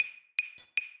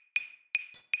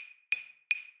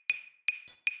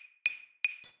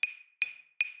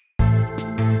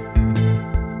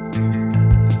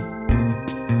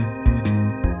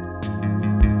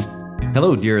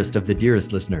Hello, dearest of the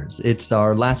dearest listeners. It's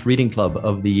our last reading club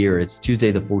of the year. It's Tuesday,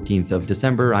 the 14th of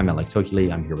December. I'm Alex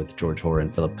Hochuli. I'm here with George Hoare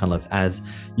and Philip Cunliffe as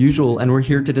usual, and we're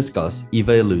here to discuss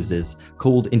Eva Illouz's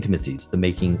Cold Intimacies, The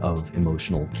Making of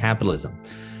Emotional Capitalism.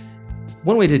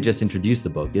 One way to just introduce the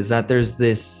book is that there's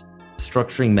this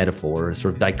structuring metaphor,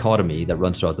 sort of dichotomy that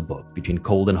runs throughout the book between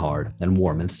cold and hard and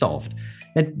warm and soft.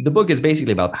 And the book is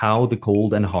basically about how the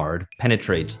cold and hard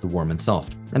penetrates the warm and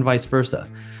soft, and vice versa.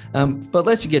 But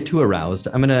lest you get too aroused,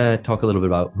 I'm going to talk a little bit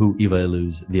about who Eva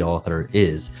Illouz, the author,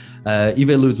 is.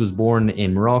 Eva Illouz was born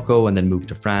in Morocco and then moved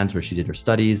to France, where she did her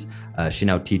studies. She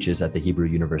now teaches at the Hebrew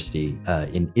University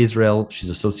in Israel. She's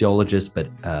a sociologist, but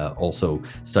also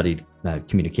studied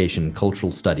communication and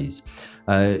cultural studies.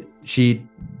 She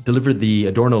delivered the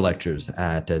Adorno lectures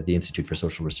at the Institute for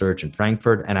Social Research in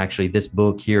Frankfurt. And actually, this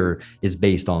book here is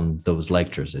based on those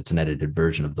lectures. It's an edited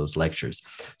version of those lectures.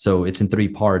 So it's in three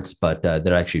parts, but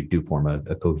they actually do form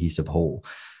a cohesive whole.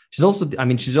 She's also,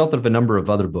 she's author of a number of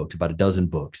other books, about a dozen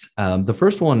books. The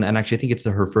first one, and actually I think it's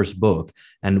her first book,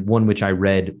 and one which I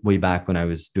read way back when I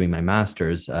was doing my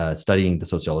master's, studying the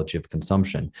sociology of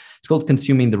consumption. It's called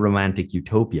Consuming the Romantic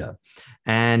Utopia.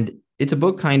 And it's a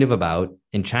book kind of about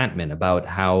enchantment, about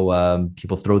how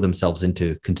people throw themselves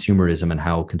into consumerism and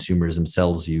how consumerism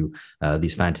sells you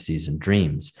these fantasies and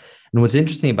dreams. And what's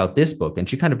interesting about this book, and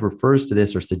she kind of refers to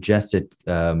this or suggests it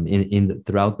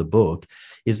throughout the book,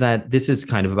 is that this is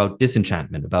kind of about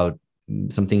disenchantment, about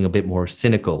something a bit more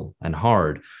cynical and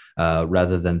hard,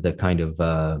 rather than the kind of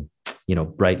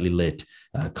brightly lit,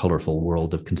 colorful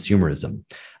world of consumerism.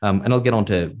 And I'll get on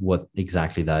to what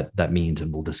exactly that means,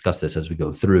 and we'll discuss this as we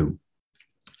go through.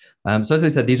 So as I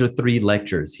said, these are three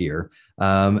lectures here.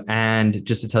 And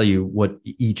just to tell you what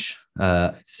each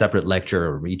separate lecture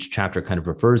or each chapter kind of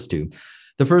refers to,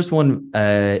 the first one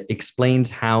explains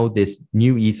how this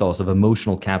new ethos of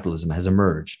emotional capitalism has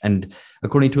emerged. And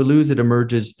according to Illouz, it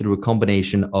emerges through a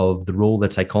combination of the role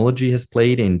that psychology has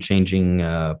played in changing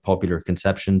popular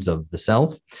conceptions of the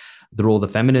self, the role that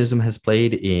feminism has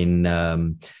played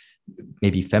in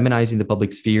maybe feminizing the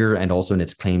public sphere and also in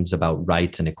its claims about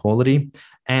rights and equality,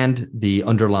 and the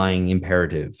underlying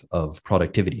imperative of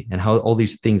productivity, and how all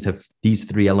these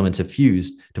three elements have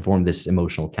fused to form this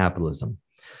emotional capitalism.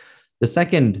 The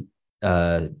second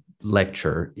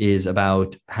lecture is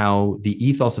about how the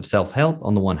ethos of self-help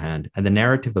on the one hand and the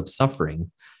narrative of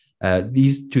suffering,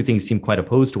 these two things seem quite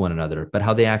opposed to one another, but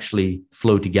how they actually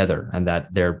flow together and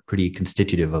that they're pretty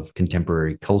constitutive of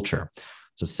contemporary culture.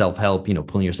 So self-help,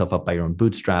 pulling yourself up by your own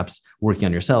bootstraps, working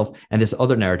on yourself, and this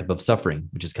other narrative of suffering,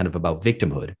 which is kind of about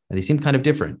victimhood. And they seem kind of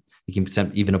different. They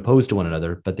can even opposed to one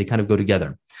another, but they kind of go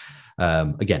together.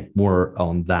 Again, more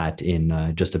on that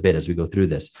in just a bit as we go through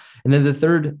this. And then the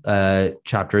third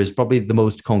chapter is probably the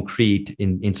most concrete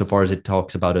insofar as it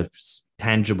talks about a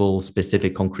tangible,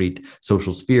 specific, concrete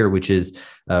social sphere, which is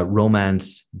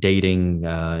romance, dating,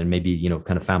 and maybe,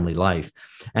 kind of family life.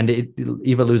 And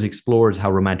Eva Illouz explores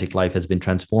how romantic life has been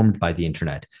transformed by the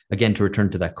internet. Again, to return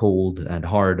to that cold and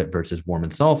hard versus warm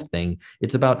and soft thing,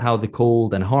 it's about how the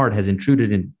cold and hard has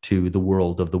intruded into the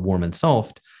world of the warm and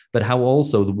soft, but how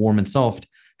also the warm and soft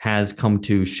has come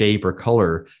to shape or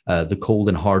color the cold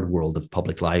and hard world of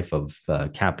public life, of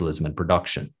capitalism and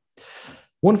production.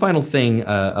 One final thing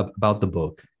about the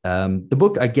book. The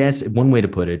book, I guess, one way to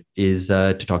put it is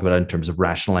to talk about it in terms of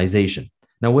rationalization.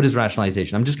 Now, what is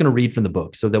rationalization? I'm just going to read from the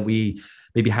book so that we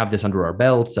maybe have this under our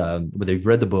belts, whether you've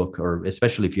read the book or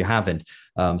especially if you haven't,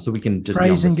 so we can just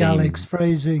phrasing, Alex,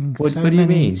 phrasing. What do you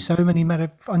mean? So many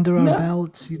under our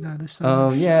belts, there's so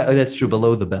much. Yeah, that's true.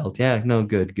 Below the belt. Yeah, no,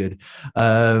 good.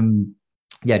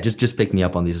 Yeah, just pick me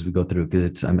up on these as we go through,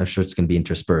 because I'm sure it's going to be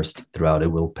interspersed throughout.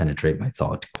 It will penetrate my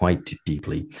thought quite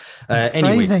deeply.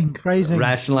 Anyway, phrasing.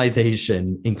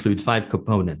 Rationalization includes 5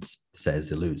 components,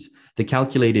 says Illouz: the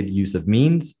calculated use of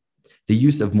means, the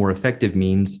use of more effective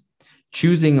means,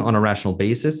 choosing on a rational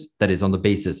basis, that is, on the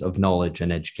basis of knowledge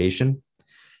and education,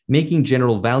 making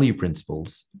general value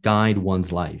principles guide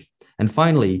one's life, and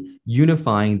finally,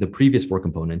 unifying the previous 4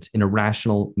 components in a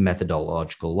rational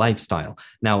methodological lifestyle.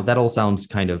 Now, that all sounds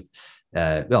kind of,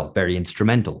 very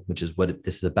instrumental, which is what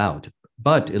this is about.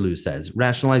 But Illouz says,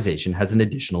 rationalization has an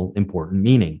additional important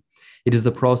meaning. It is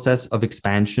the process of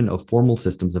expansion of formal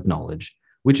systems of knowledge,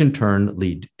 which in turn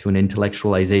lead to an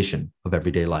intellectualization of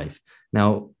everyday life.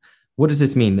 Now, what does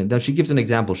this mean? Now, she gives an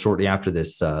example shortly after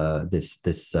this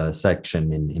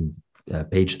section in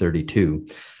page 32.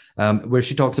 Where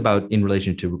she talks about, in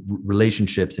relation to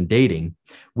relationships and dating,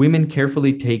 women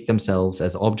carefully take themselves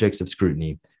as objects of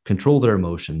scrutiny, control their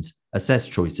emotions, assess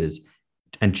choices,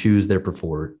 and choose their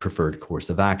preferred course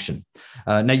of action.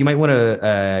 Now, you might want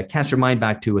to cast your mind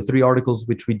back to 3 articles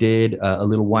which we did a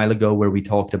little while ago, where we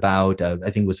talked about, I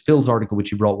think it was Phil's article, which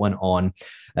he brought one on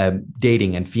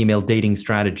dating and female dating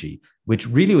strategy, which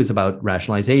really was about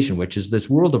rationalization, which is this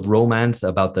world of romance,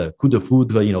 about the coup de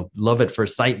foudre, love at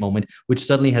first sight moment, which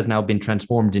suddenly has now been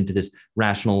transformed into this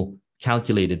rational,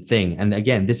 calculated thing. And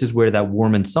again, this is where that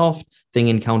warm and soft thing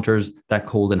encounters that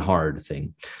cold and hard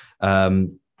thing.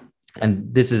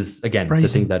 And this is, again,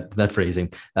 phrasing. The thing that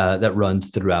phrasing that runs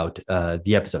throughout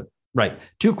the episode. Right.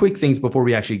 2 quick things before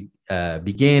we actually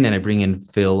begin, and I bring in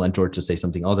Phil and George to say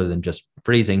something other than just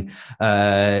phrasing.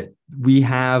 We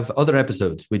have other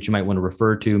episodes which you might want to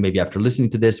refer to maybe after listening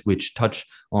to this, which touch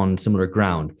on similar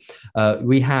ground.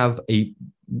 We have a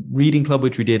reading club,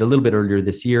 which we did a little bit earlier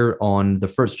this year, on the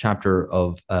first chapter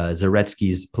of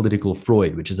Zaretsky's Political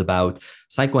Freud, which is about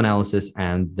psychoanalysis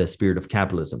and the spirit of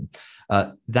capitalism.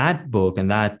 That book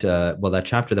and that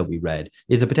chapter that we read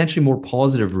is a potentially more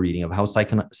positive reading of how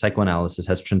psychoanalysis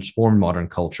has transformed modern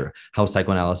culture, how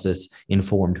psychoanalysis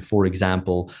informed, for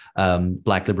example,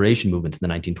 Black liberation movements in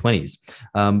the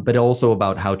 1920s, but also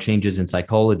about how changes in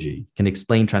psychology can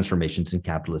explain transformations in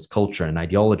capitalist culture and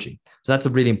ideology. So that's a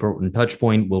really important touch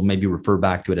point. We'll maybe refer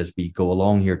back to it as we go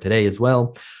along here today as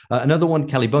well. Another one,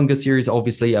 Kalibunga series,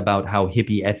 obviously about how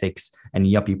hippie ethics and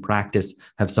yuppie practice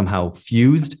have somehow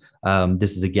fused.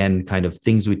 This is, again, kind of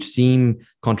things which seem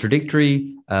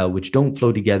contradictory, which don't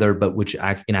flow together, but which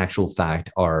in actual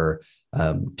fact are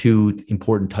 2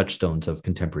 important touchstones of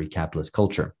contemporary capitalist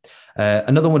culture.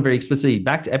 Another one very explicitly,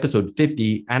 back to episode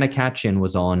 50, Anna Katchin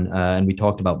was on, and we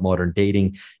talked about modern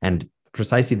dating and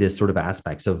precisely this sort of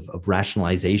aspects of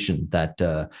rationalization that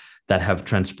have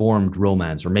transformed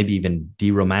romance, or maybe even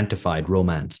de-romantified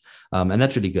romance. And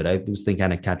that's really good. I just think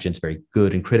Anna Katchin's very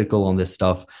good and critical on this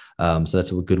stuff. So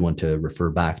that's a good one to refer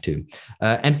back to.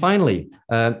 And finally,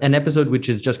 an episode which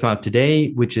has just come out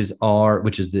today, which is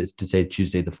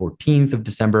Tuesday, the 14th of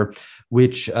December,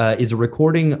 which is a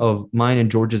recording of mine and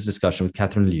George's discussion with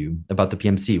Catherine Liu about the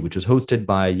PMC, which was hosted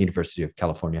by University of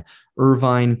California,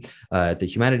 Irvine, at the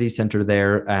Humanities Center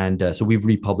there. And so we've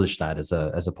republished that as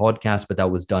a podcast, but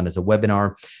that was done as a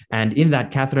webinar. And in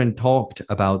that, Catherine talked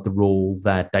about the role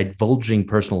that divulging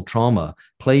personal trauma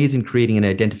plays in creating an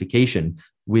identification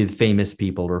with famous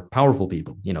people or powerful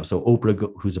people. So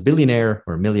Oprah, who's a billionaire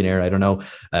or a millionaire, I don't know,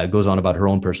 goes on about her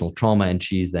own personal trauma, and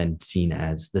she's then seen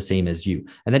as the same as you.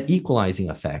 And that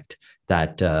equalizing effect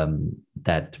that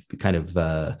kind of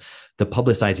the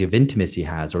publicizing of intimacy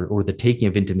has, or the taking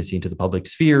of intimacy into the public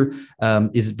sphere,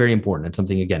 is very important, and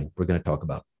something, again, we're going to talk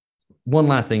about. One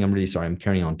last thing, I'm really sorry, I'm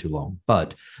carrying on too long,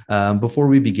 but before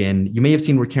we begin, you may have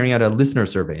seen we're carrying out a listener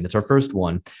survey, and it's our first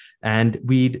one. And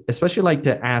we'd especially like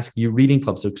to ask you Reading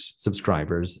Club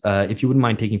subscribers, if you wouldn't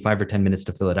mind taking 5 or 10 minutes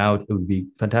to fill it out. It would be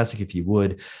fantastic if you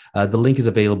would. The link is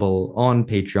available on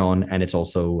Patreon, and it's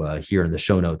also here in the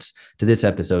show notes to this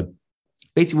episode.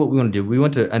 Basically, what we want to do, we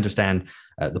want to understand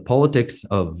the politics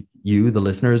of you, the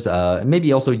listeners, and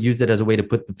maybe also use it as a way to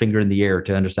put the finger in the air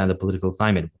to understand the political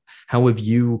climate. How have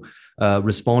you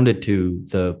responded to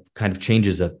the kind of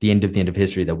changes at the end of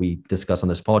history that we discuss on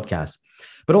this podcast?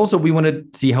 But also, we want to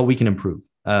see how we can improve.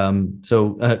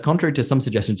 So contrary to some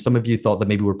suggestions, some of you thought that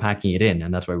maybe we're packing it in,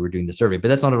 and that's why we're doing the survey, but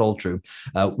that's not at all true.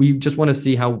 We just want to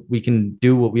see how we can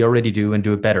do what we already do and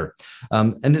do it better.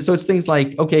 And so it's things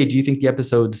like, okay, do you think the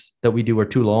episodes that we do are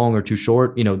too long or too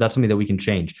short? That's something that we can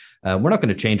change. We're not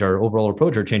going to change our overall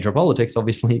approach or change our politics,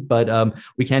 obviously, but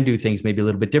we can do things maybe a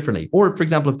little bit differently. Or, for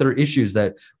example, if there are issues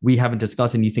that we haven't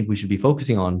discussed and you think we should be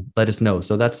focusing on, let us know.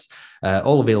 So that's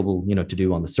all available, to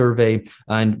do on the survey.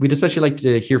 And we'd especially like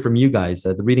to hear from you guys,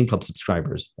 the Reading Club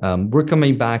subscribers. We're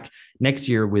coming back next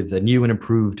year with a new and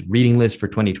improved reading list for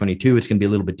 2022. It's going to be a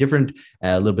little bit different,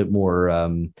 a little bit more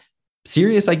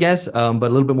serious, I guess, but a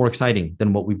little bit more exciting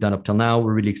than what we've done up till now.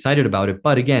 We're really excited about it.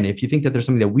 But again, if you think that there's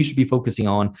something that we should be focusing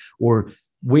on, or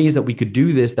ways that we could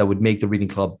do this that would make the Reading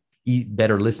Club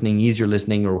better listening, easier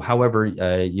listening, or however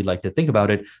you'd like to think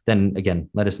about it, then again,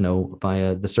 let us know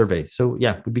via the survey. So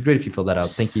yeah, it would be great if you fill that out.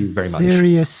 Thank you very much.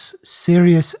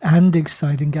 Serious and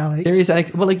exciting, Alex.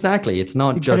 Well, exactly. It's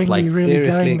not just like really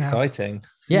seriously exciting.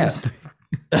 Seriously.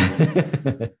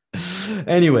 Yeah.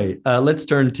 Anyway, let's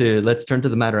turn to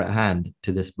the matter at hand,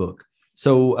 to this book.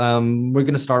 So we're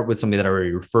going to start with something that I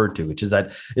already referred to, which is that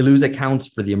Illouz accounts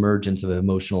for the emergence of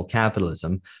emotional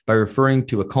capitalism by referring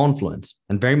to a confluence,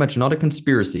 and very much not a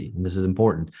conspiracy, and this is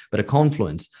important, but a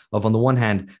confluence of, on the one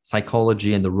hand,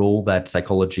 psychology and the role that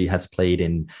psychology has played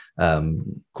in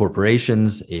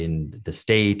corporations, in the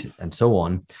state, and so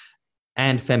on,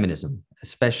 and feminism,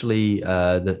 especially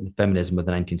the feminism of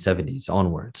the 1970s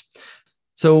onwards.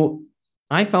 So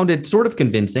I found it sort of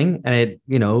convincing, and it,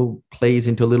 plays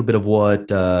into a little bit of what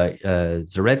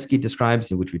Zaretsky describes,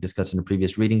 in which we discussed in a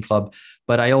previous reading club.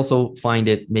 But I also find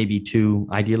it maybe too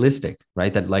idealistic,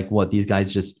 right? That like what these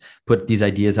guys just put these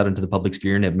ideas out into the public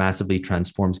sphere and it massively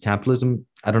transforms capitalism.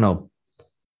 I don't know.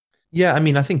 Yeah, I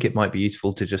mean, I think it might be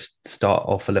useful to just start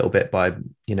off a little bit by,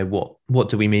 what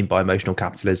do we mean by emotional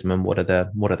capitalism, and what are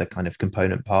the kind of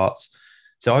component parts?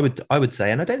 So I would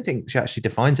say, and I don't think she actually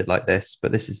defines it like this,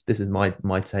 but this is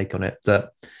my take on it, that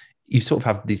you sort of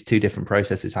have these two different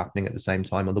processes happening at the same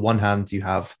time. On the one hand, you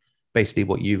have basically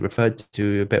what you referred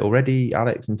to a bit already,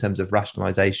 Alex, in terms of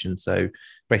rationalization. So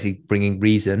basically bringing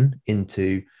reason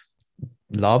into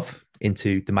love,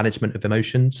 into the management of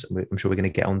emotions. I'm sure we're going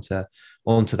to get onto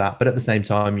that. But at the same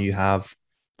time, you have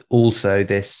also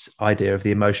this idea of the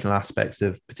emotional aspects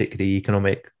of particularly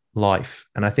economic life.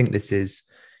 And I think this is,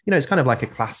 it's kind of like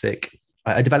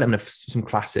a development of some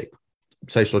classic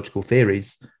sociological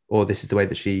theories, or this is the way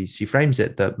that she frames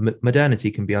it, that modernity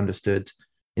can be understood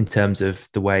in terms of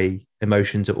the way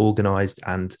emotions are organized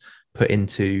and put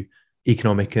into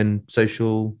economic and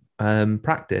social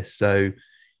practice. So,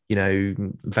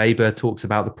 Weber talks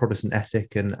about the Protestant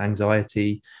ethic and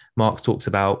anxiety. Marx talks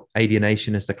about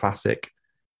alienation as the classic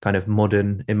kind of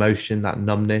modern emotion, that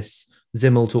numbness.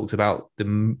 Zimmel talks about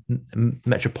the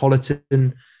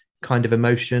metropolitan kind of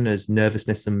emotion as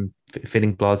nervousness and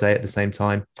feeling blasé at the same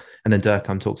time. And then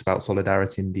Durkheim talks about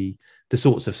solidarity and the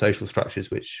sorts of social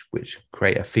structures which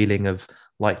create a feeling of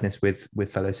likeness with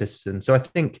fellow citizens. So I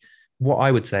think what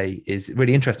I would say is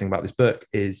really interesting about this book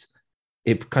is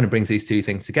it kind of brings these two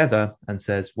things together and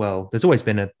says, well, there's always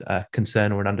been a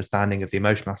concern or an understanding of the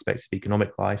emotional aspects of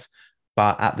economic life,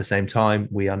 but at the same time,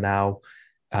 we are now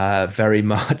very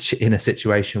much in a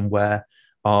situation where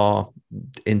our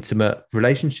intimate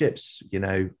relationships,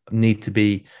 need to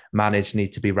be managed,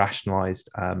 need to be rationalized.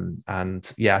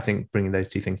 And yeah, I think bringing those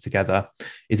two things together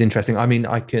is interesting. I mean,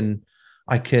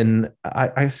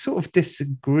 I sort of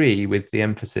disagree with the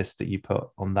emphasis that you put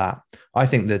on that. I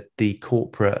think that the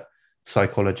corporate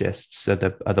psychologists are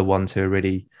the ones who are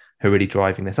really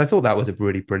driving this. I thought that was a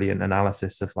really brilliant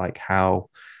analysis of like how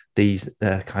these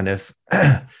kind of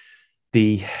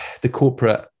the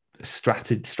corporate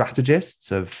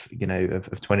strategists of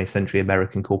 20th century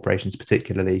American corporations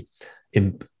particularly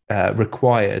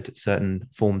required certain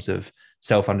forms of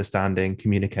self-understanding,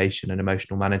 communication and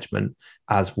emotional management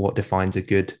as what defines a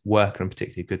good worker and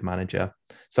particularly a good manager.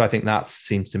 So I think that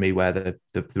seems to me where the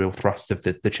real thrust of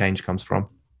the change comes from.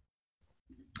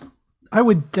 I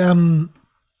would,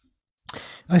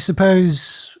 I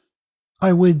suppose,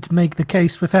 I would make the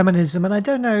case for feminism, and I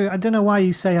don't know why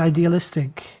you say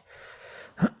idealistic,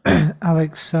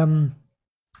 Alex, or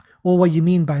what you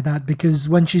mean by that. Because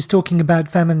when she's talking about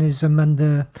feminism and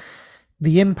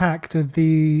the impact of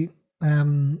the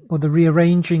or the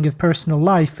rearranging of personal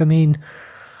life, I mean,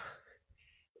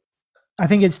 I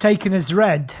think it's taken as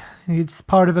read. It's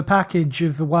part of a package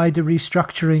of a wider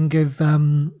restructuring of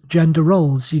gender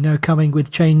roles, coming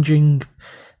with changing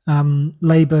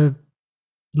labor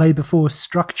force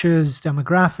structures,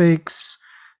 demographics,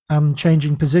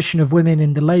 changing position of women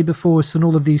in the labor force, and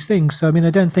all of these things. So, I mean,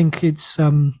 I don't think it's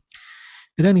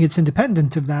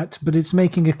independent of that, but it's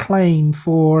making a claim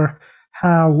for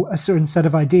how a certain set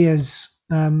of ideas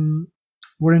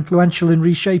were influential in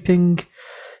reshaping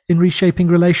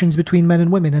relations between men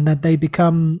and women, and that they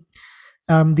become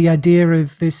the idea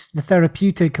of the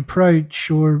therapeutic approach,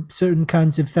 or certain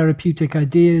kinds of therapeutic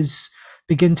ideas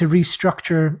begin to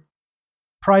restructure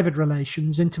private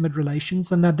relations, intimate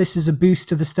relations, and that this is a boost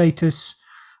to the status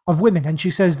of women. And she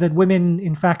says that women,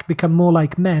 in fact, become more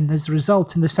like men as a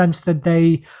result, in the sense that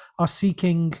they are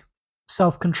seeking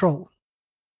self-control.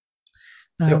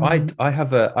 So I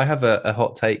have a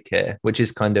hot take here, which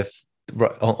is kind of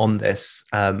on this,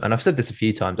 and I've said this a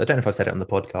few times. I don't know if I've said it on the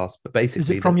podcast, but basically, is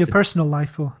it from your personal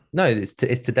life, or no? It's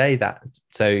today that,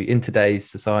 so in today's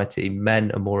society,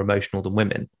 men are more emotional than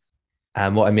women,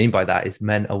 and what I mean by that is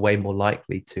men are way more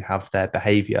likely to have their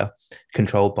behavior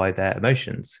controlled by their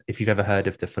emotions. If you've ever heard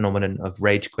of the phenomenon of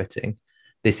rage quitting,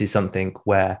 this is something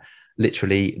where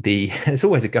literally there's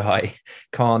always a guy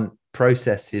can't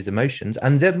process his emotions,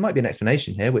 and there might be an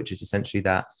explanation here, which is essentially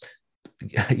that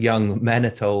young men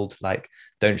are told, like,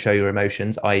 don't show your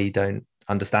emotions, i.e. don't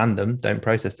understand them, don't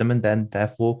process them, and then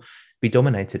therefore be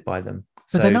dominated by them.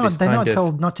 But they're not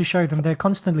told not to show them. They're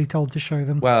constantly told to show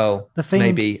them. Well,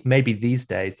 maybe these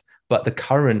days, but the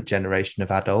current generation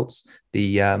of adults,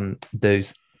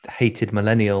 those hated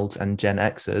millennials and Gen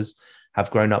Xers,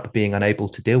 have grown up being unable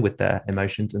to deal with their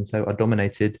emotions, and so are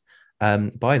dominated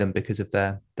by them because of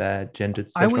their gendered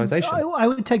I would socialization. I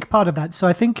would take part of that. So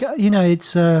I think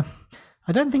it's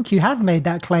I don't think you have made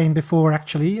that claim before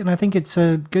actually, and I think it's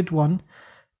a good one.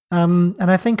 And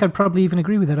I think I'd probably even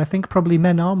agree with it. I think probably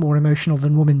men are more emotional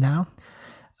than women now.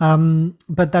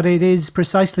 But that it is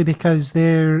precisely because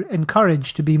they're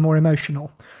encouraged to be more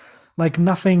emotional. Like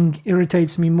nothing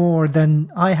irritates me more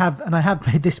than I have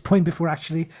made this point before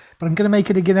actually, but I'm going to make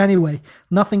it again anyway.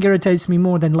 Nothing irritates me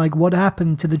more than like what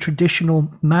happened to the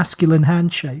traditional masculine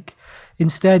handshake.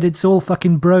 Instead, it's all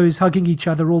fucking bros hugging each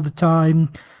other all the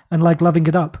time and like loving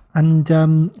it up. And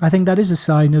I think that is a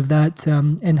sign of that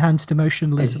enhanced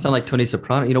emotionalism. It sounds like Tony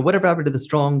Soprano. Whatever happened to the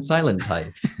strong silent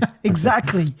type?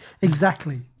 Exactly.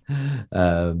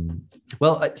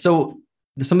 So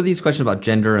some of these questions about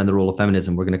gender and the role of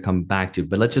feminism we're going to come back to,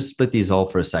 but let's just split these all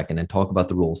for a second and talk about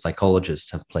the role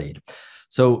psychologists have played.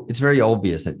 So it's very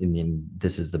obvious that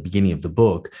this is the beginning of the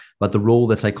book, but the role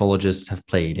that psychologists have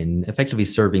played in effectively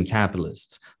serving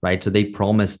capitalists, right? So they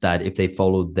promised that if they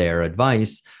followed their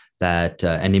advice that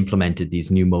and implemented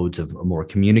these new modes of a more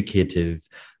communicative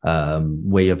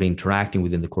way of interacting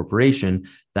within the corporation,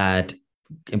 that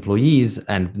employees,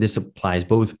 and this applies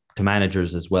both to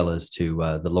managers as well as to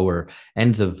the lower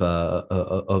ends of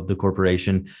the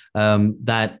corporation,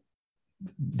 that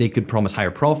they could promise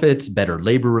higher profits, better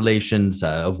labor relations,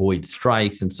 avoid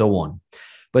strikes, and so on.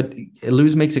 But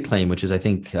Luz makes a claim, which is, I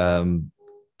think,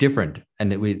 different,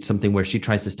 and it's something where she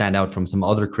tries to stand out from some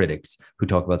other critics who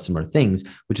talk about similar things,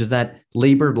 which is that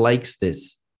labor likes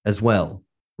this as well,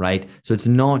 right? So it's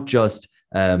not just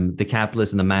the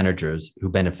capitalists and the managers who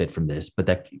benefit from this, but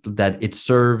that it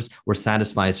serves or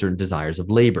satisfies certain desires of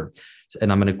labor. And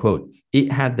I'm going to quote: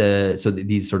 "It had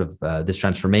these sort of this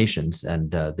transformations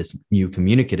and this new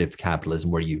communicative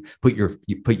capitalism, where you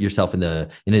put yourself in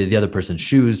the other person's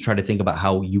shoes, try to think about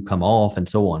how you come off, and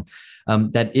so on.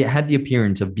 That it had the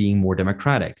appearance of being more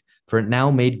democratic, for it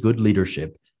now made good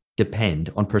leadership depend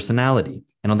on personality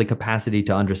and on the capacity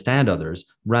to understand others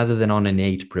rather than on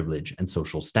innate privilege and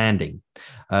social standing."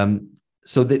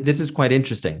 So this is quite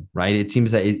interesting, right? It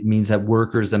seems that it means that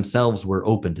workers themselves were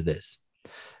open to this.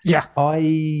 Yeah.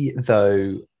 I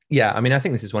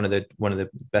think this is one of the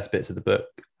best bits of the book.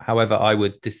 However, I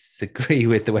would disagree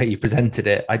with the way you presented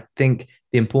it. I think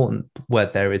the important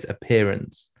word there is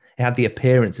appearance. It had the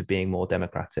appearance of being more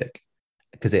democratic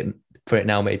because it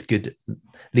now made good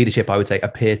leadership, I would say,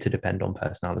 appear to depend on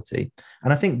personality.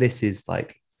 And I think this is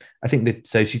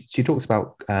so she talks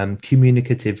about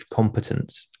communicative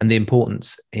competence and the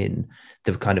importance in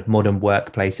the kind of modern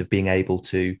workplace of being able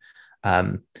to,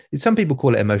 some people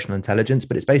call it emotional intelligence,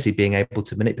 but it's basically being able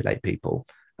to manipulate people.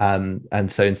 And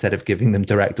so instead of giving them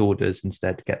direct orders,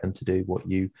 instead get them to do what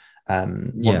you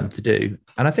want them to do.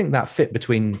 And I think that fit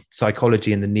between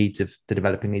psychology and the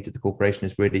developing needs of the corporation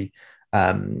is really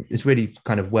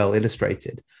kind of well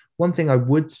illustrated. One thing I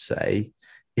would say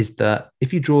is that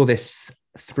if you draw this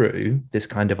through, this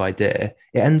kind of idea,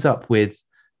 it ends up with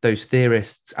those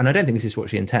theorists, and I don't think this is what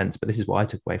she intends, but this is what I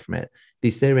took away from it.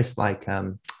 These theorists like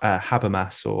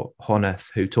Habermas or Honneth,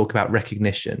 who talk about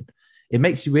recognition. It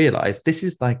makes you realize this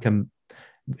is like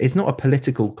it's not a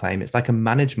political claim, it's like a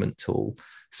management tool.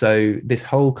 So this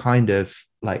whole kind of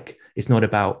like, it's not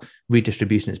about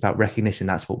redistribution, it's about recognition.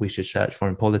 That's what we should search for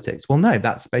in politics. Well, no,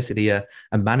 that's basically a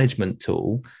management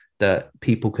tool that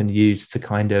people can use to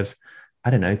kind of, I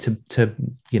don't know,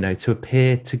 to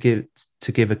appear to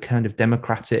give a kind of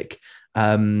democratic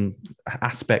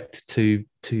aspect to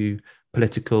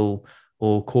political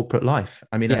or corporate life.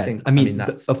 I mean,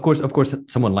 of course,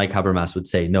 someone like Habermas would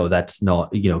say, no, that's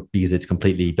not, because it's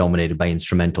completely dominated by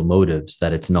instrumental motives,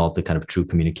 that it's not the kind of true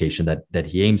communication that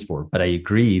he aims for. But I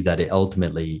agree that it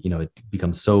ultimately, it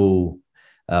becomes so,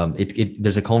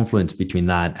 there's a confluence between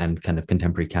that and kind of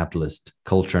contemporary capitalist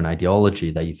culture and ideology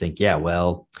that you think, yeah,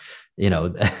 well,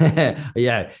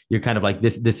 yeah, you're kind of like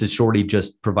this is surely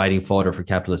just providing fodder for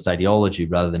capitalist ideology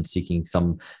rather than seeking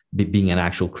being an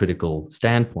actual critical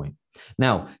standpoint.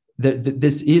 Now,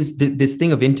 this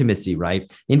thing of intimacy,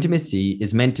 right? Intimacy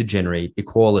is meant to generate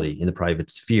equality in the private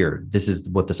sphere. This is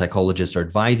what the psychologists are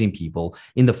advising people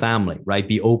in the family, right?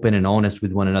 Be open and honest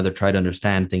with one another, try to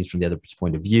understand things from the other's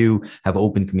point of view, have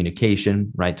open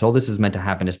communication, right? So all this is meant to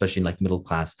happen, especially in like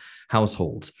middle-class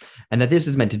households. And that this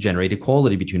is meant to generate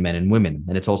equality between men and women.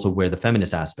 And it's also where the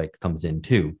feminist aspect comes in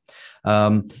too.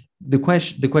 The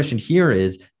question here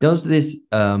is, does this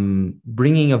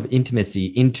bringing of intimacy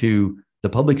into the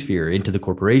public sphere, into the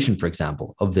corporation, for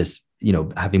example, of this,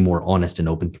 having more honest and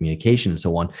open communication and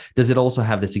so on, does it also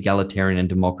have this egalitarian and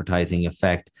democratizing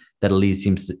effect that Luz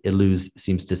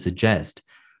seems to suggest?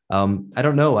 I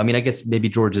don't know. I mean, I guess maybe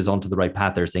George is onto the right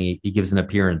path there, saying he gives an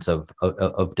appearance of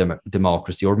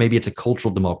democracy, or maybe it's a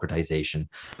cultural democratization,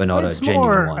 but not a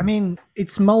genuine one. I mean,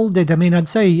 it's molded. I mean, I'd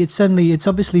say it's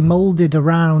obviously molded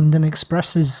around and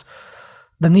expresses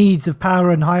the needs of power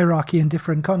and hierarchy in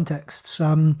different contexts.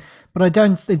 But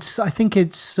I think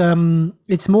it's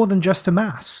more than just a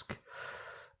mask.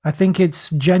 I think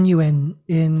it's genuine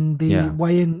in the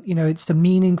way it's a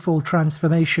meaningful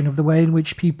transformation of the way in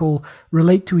which people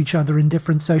relate to each other in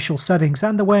different social settings,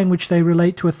 and the way in which they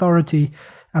relate to authority,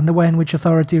 and the way in which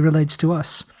authority relates to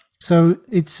us. So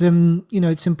it's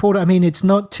it's important. I mean, it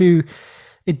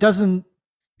doesn't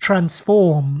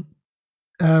transform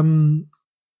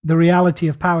the reality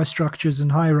of power structures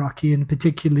and hierarchy, and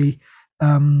particularly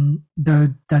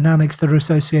the dynamics that are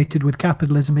associated with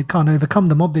capitalism. It can't overcome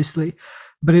them, obviously,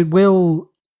 but it will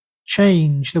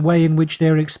change the way in which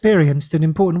they're experienced in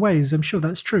important ways. I'm sure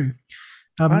that's true.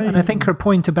 And I think her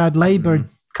point about labor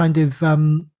kind of,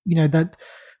 that,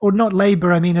 or not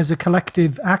labor, I mean, as a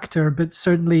collective actor, but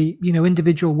certainly,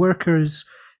 individual workers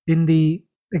in the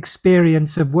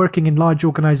experience of working in large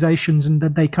organizations, and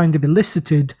that they kind of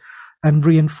elicited and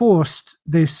reinforced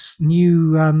this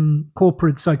new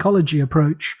corporate psychology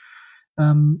approach.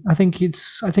 I think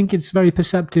it's very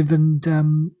perceptive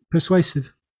and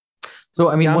persuasive. So,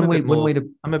 I mean,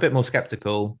 I'm a bit more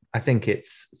skeptical. I think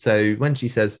so when she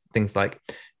says things like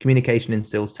communication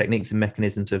instills techniques and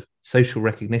mechanisms of social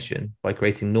recognition by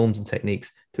creating norms and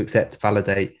techniques to accept,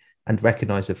 validate, and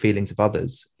recognize the feelings of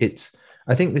others.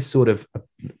 I think this sort of,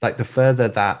 like, the further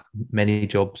that many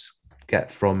jobs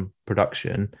get from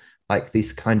production, like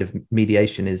this kind of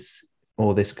mediation is,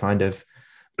 or this kind of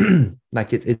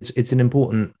like it's an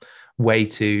important way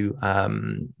to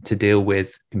deal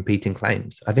with competing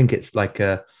claims. I think it's like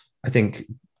give us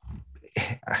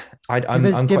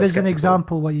an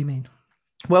example what you mean.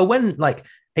 Well, when like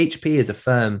HP is a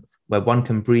firm where one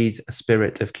can breathe a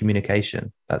spirit of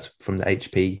communication, that's from the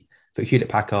HP for Hewlett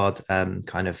Packard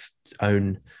kind of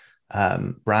own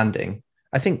branding.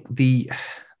 I think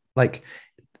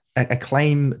a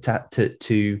claim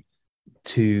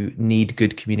to need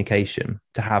good communication,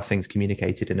 to have things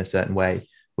communicated in a certain way,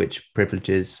 which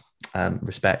privileges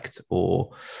respect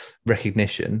or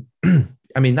recognition.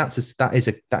 I mean, that is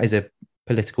a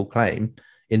political claim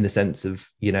in the sense of,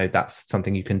 that's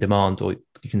something you can demand, or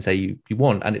you can say you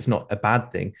want, and it's not a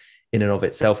bad thing in and of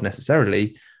itself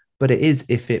necessarily, but it is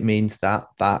if it means that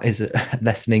is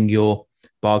lessening your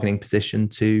bargaining position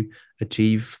to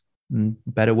achieve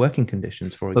better working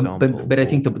conditions, for example. But I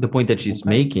think the point that she's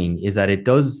making is that it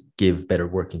does give better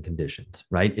working conditions,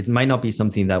 right? It might not be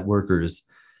something that workers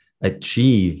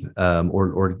achieve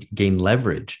or gain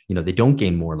leverage. They don't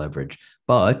gain more leverage,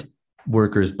 but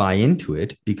workers buy into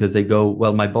it because they go,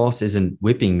 well, my boss isn't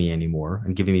whipping me anymore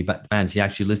and giving me demands. He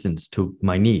actually listens to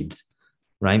my needs,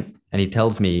 right? And he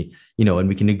tells me, and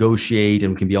we can negotiate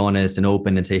and we can be honest and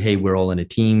open and say, hey, we're all in a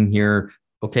team here.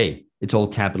 Okay. It's all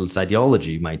capitalist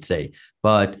ideology, you might say,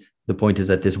 but the point is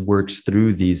that this works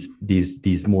through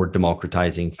these more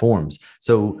democratizing forms.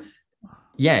 So,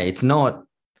 yeah, it's not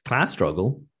class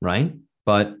struggle, right?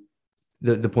 But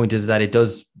the point is that it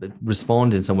does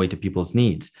respond in some way to people's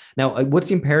needs. Now, what's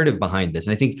the imperative behind this?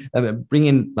 And I think bring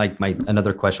in like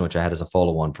another question, which I had as a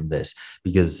follow-on from this,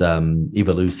 because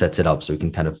Eva Luz sets it up so we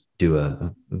can kind of do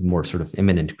a more sort of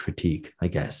imminent critique, I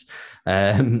guess,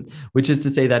 which is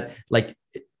to say that like.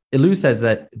 Ilou says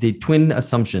that the twin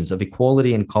assumptions of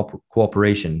equality and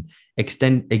cooperation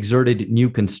exerted new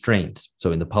constraints,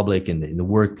 so in the public and in the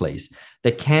workplace,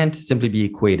 that can't simply be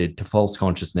equated to false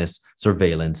consciousness,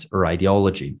 surveillance, or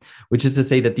ideology, which is to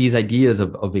say that these ideas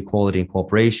of equality and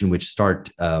cooperation, which start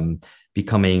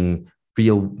becoming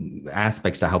real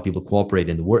aspects to how people cooperate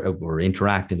in the work or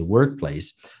interact in the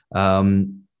workplace,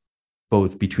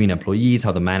 both between employees,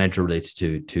 how the manager relates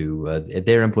to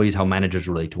their employees, how managers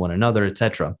relate to one another,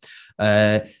 etc.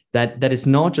 That it's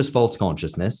not just false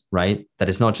consciousness, right? That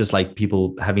it's not just like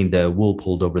people having the wool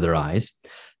pulled over their eyes,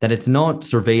 that it's not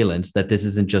surveillance, that this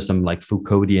isn't just some like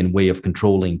Foucauldian way of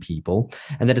controlling people,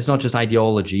 and that it's not just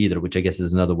ideology either, which I guess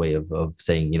is another way of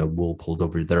saying, wool pulled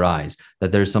over their eyes,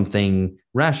 that there's something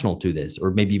rational to this,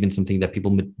 or maybe even something that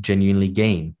people genuinely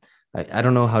gain. I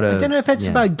don't know how to. I don't know if it's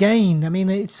about gain. I mean,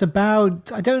 it's about.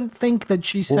 I don't think that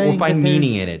she's saying. Or find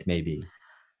meaning in it, maybe.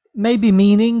 Maybe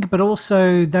meaning, but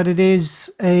also that it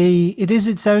is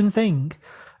its own thing.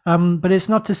 But it's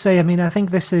not to say. I mean, I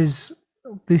think this is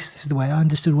the way I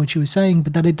understood what she was saying,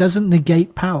 but that it doesn't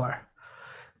negate power,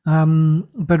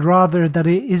 but rather that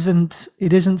it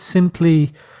isn't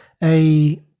simply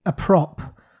a prop,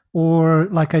 or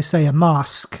like I say, a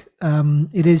mask.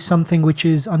 It is something which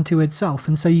is unto itself.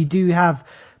 And so you do have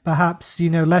perhaps,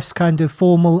 less kind of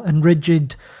formal and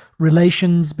rigid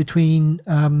relations between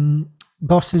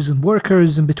bosses and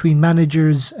workers and between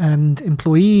managers and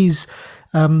employees,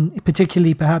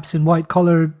 particularly perhaps in white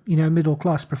collar, middle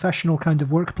class professional kind of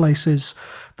workplaces,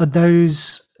 that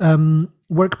those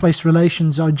workplace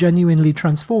relations are genuinely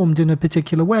transformed in a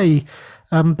particular way.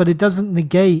 But it doesn't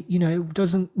negate, it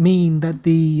doesn't mean that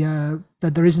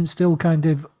that there isn't still kind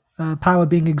of power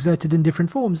being exerted in different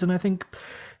forms. And I think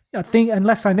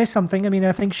unless I miss something,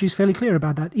 I think she's fairly clear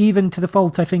about that, even to the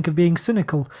fault, I think, of being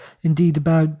cynical, indeed,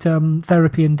 about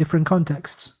therapy in different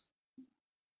contexts.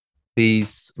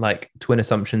 These twin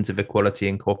assumptions of equality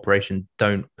and cooperation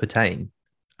don't pertain.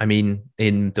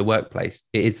 In the workplace,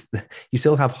 you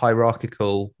still have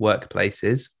hierarchical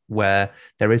workplaces where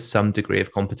there is some degree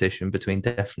of competition between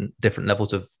different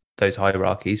levels of those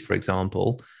hierarchies, for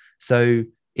example. So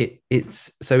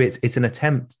it's an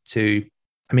attempt to,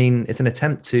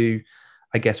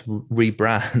 I guess,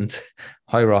 rebrand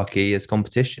hierarchy as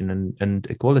competition and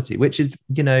equality, which is,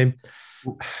 you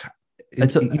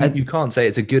can't say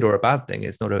it's a good or a bad thing.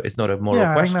 It's not a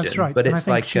moral question. I think that's right. But it's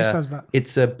she says that.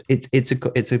 It's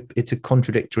a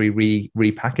contradictory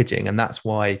repackaging, and that's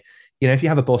why, if you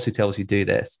have a boss who tells you do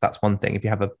this, that's one thing. If you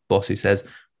have a boss who says,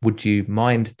 "Would you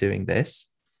mind doing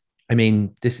this?"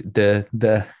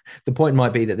 The point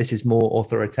might be that this is more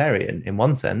authoritarian in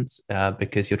one sense,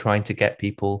 because you're trying to get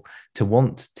people to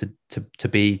want to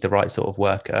be the right sort of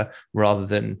worker rather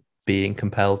than being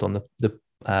compelled on the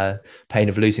pain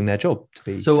of losing their job to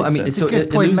be. So it's a good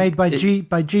point made by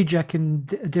Zizek in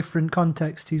a different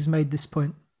context. He's made this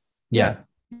point. Yeah.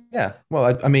 Well,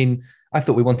 I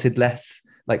thought we wanted less,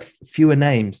 fewer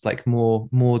names, more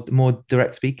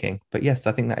direct speaking. But yes,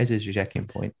 I think that is a Zizekian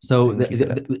point. So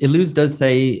Illouz does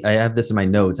say, I have this in my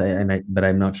notes, but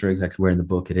I'm not sure exactly where in the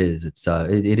book it is.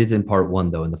 It is in part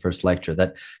 1, though, in the first lecture,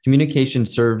 that communication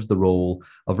serves the role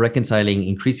of reconciling the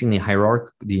increasingly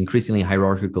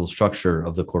hierarchical structure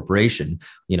of the corporation.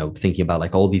 Thinking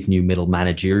about all these new middle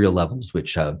managerial levels,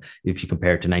 which, if you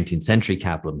compare it to 19th century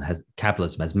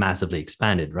capitalism has massively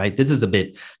expanded. Right, this is a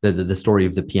bit the story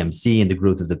of the PMC and the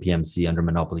growth of the PMC under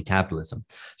monopoly capitalism.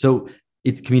 So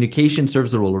communication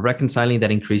serves the role of reconciling that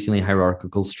increasingly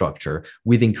hierarchical structure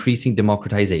with increasing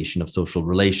democratization of social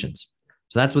relations.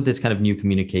 So that's what this kind of new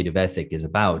communicative ethic is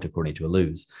about, according to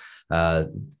Illouz.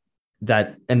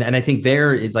 And I think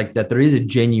there is that there is a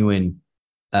genuine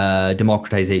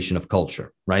democratization of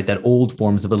culture, right? That old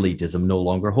forms of elitism no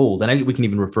longer hold. And we can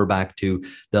even refer back to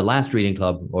the last reading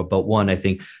club, or about one, I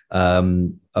think,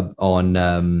 on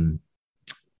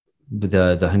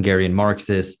the Hungarian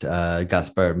Marxist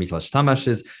Gaspar Miklós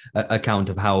Tamás's account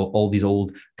of how all these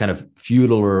old kind of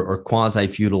feudal or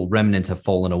quasi-feudal remnants have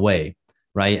fallen away,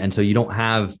 right? And so you don't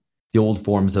have the old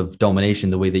forms of domination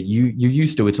the way that you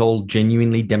used to. It's all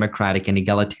genuinely democratic and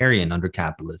egalitarian under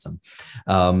capitalism,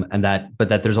 but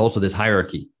that there's also this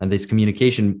hierarchy, and this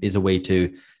communication is a way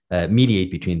to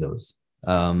mediate between those.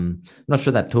 I'm not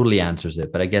sure that totally answers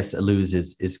it, but I guess Illouz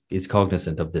is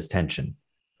cognizant of this tension.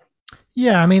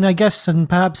 Yeah, I guess, and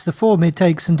perhaps the form it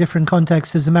takes in different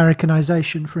contexts is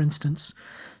Americanization, for instance.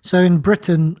 So in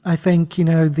Britain, I think,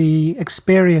 the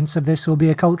experience of this will be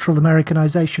a cultural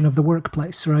Americanization of the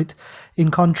workplace, right? In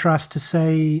contrast to,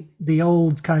 say, the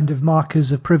old kind of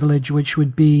markers of privilege, which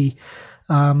would be,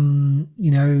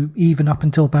 even up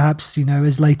until perhaps,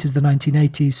 as late as the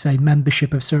 1980s, say,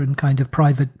 membership of certain kind of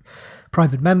private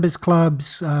members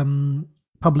clubs,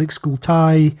 public school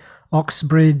tie,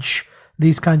 Oxbridge,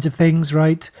 these kinds of things,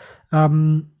 right?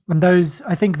 And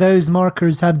I think those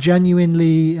markers have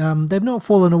genuinely, they've not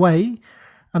fallen away,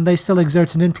 and they still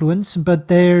exert an influence, but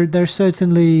they're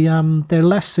certainly, they're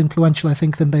less influential, I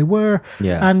think, than they were.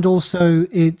 Yeah. And also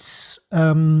it's,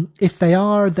 if they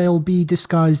are, they'll be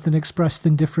disguised and expressed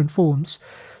in different forms.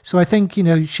 So I think,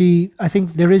 I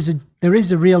think there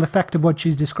is a real effect of what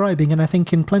she's describing. And I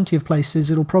think in plenty of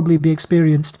places, it'll probably be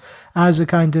experienced as a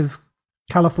kind of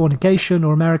Californication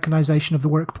or Americanization of the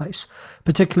workplace,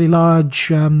 particularly large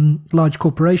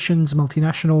corporations,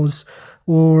 multinationals,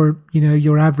 or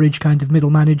your average kind of middle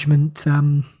management,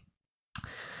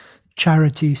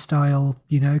 charity style,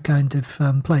 kind of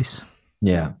place.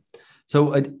 Yeah.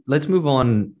 So let's move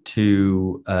on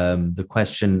to the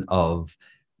question of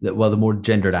the more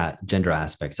gender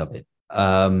aspects of it,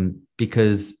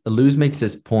 because Illouz makes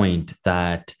this point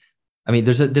that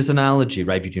there's this analogy,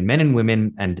 right, between men and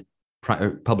women and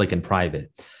public and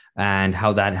private, and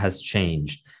how that has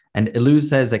changed. And Illouz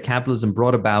says that capitalism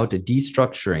brought about a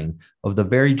destructuring of the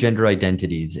very gender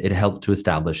identities it helped to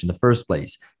establish in the first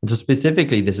place. And so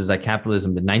specifically, this is like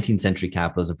capitalism, the 19th century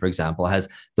capitalism, for example, has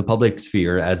the public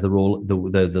sphere as the role,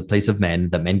 the place of men,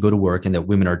 that men go to work and that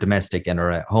women are domestic and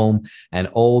are at home, and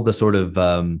all the sort of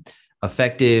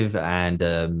effective and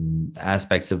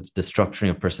aspects of the structuring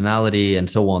of personality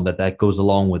and so on that goes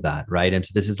along with that, right? And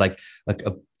so this is like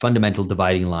a fundamental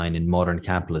dividing line in modern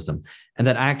capitalism, and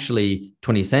that actually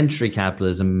 20th century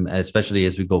capitalism, especially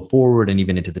as we go forward and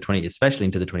even into especially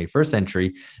into the 21st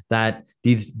century, that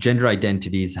these gender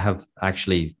identities have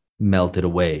actually melted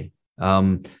away.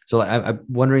 So I'm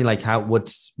wondering like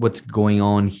what's going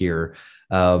on here.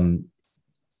 I'm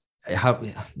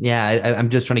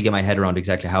just trying to get my head around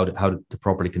exactly how to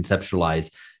properly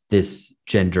conceptualize this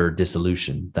gender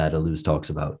dissolution that Illouz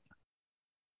talks about.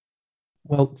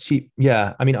 Well,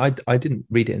 I mean, I didn't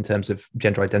read it in terms of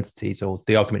gender identities or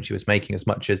the argument she was making as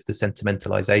much as the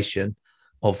sentimentalization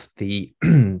of the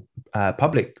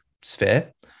public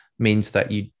sphere means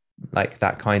that you like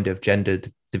that kind of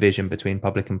gendered division between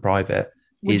public and private.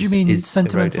 What do you mean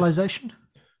sentimentalization?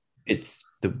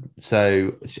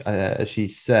 She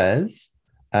says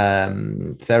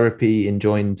therapy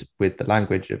enjoined with the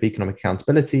language of economic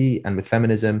accountability and with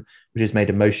feminism, which has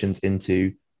made emotions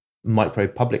into micro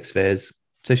public spheres.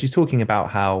 So she's talking about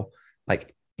how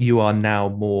like you are now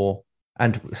more,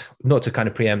 and not to kind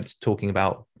of preempt talking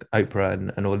about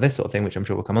Oprah and all this sort of thing, which I'm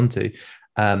sure we'll come on to,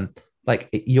 like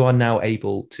you are now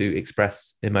able to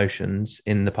express emotions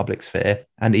in the public sphere,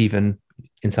 and even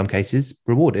in some cases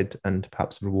rewarded, and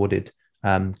perhaps rewarded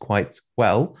quite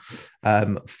well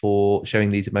for showing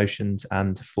these emotions,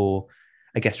 and for,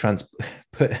 I guess,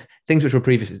 put things which were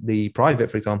previously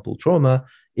private, for example, trauma.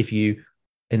 If you,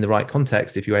 in the right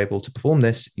context, if you're able to perform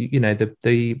this,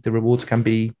 the rewards can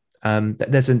be.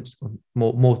 There's a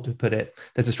more to put it.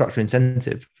 There's a structural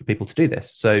incentive for people to do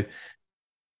this. So,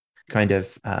 kind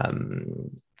of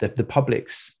the public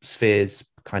sphere's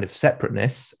kind of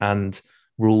separateness and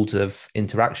rules of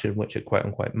interaction, which are quote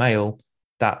unquote male,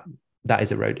 that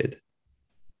is eroded.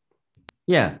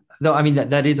 Yeah, no, I mean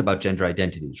that is about gender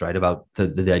identities, right? About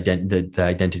the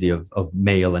identity of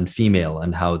male and female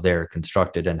and how they're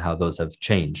constructed and how those have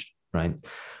changed, right?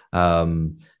 But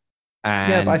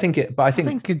I think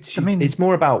it's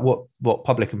more about what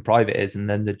public and private is, and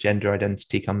then the gender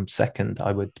identity comes second,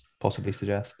 I would possibly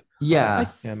suggest. Yeah,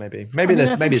 maybe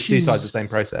it's two sides of the same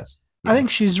process. I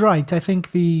think she's right. I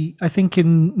think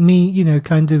in me,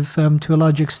 kind of to a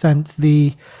large extent,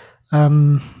 the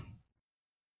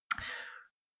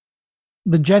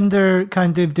gender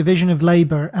kind of division of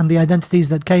labor and the identities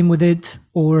that came with it,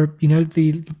 or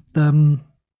the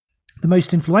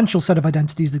most influential set of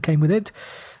identities that came with it,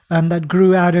 and that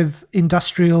grew out of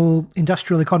industrial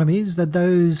economies, that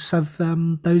those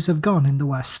have gone in the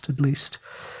West, at least.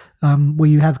 Where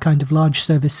you have kind of large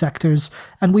service sectors,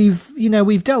 and we've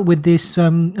dealt with this.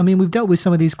 We've dealt with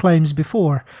some of these claims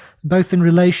before, both in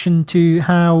relation to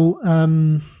how,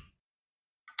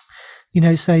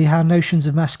 say how notions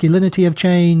of masculinity have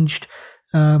changed,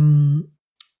 the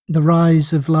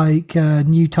rise of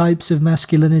new types of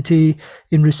masculinity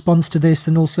in response to this,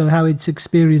 and also how it's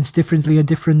experienced differently at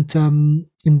different in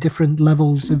different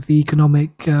levels of the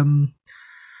economic.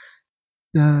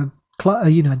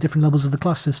 Different levels of the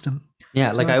class system.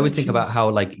 Yeah, so I always think about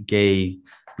how gay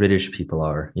British people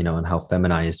are, and how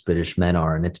feminized British men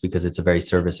are, and it's because it's a very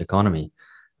service economy,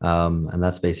 and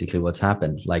that's basically what's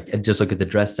happened. Just look at the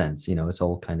dress sense, it's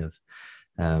all kind of,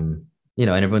 and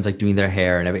everyone's doing their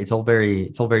hair, and it's all very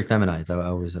feminized.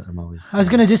 I was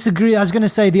going to disagree. I was going to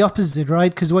say the opposite,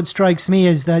 right? Because what strikes me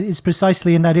is that it's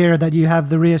precisely in that era that you have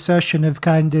the reassertion of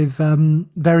kind of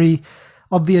very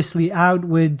obviously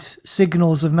outward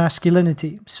signals of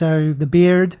masculinity. So the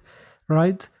beard,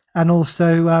 right? And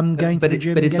also going to the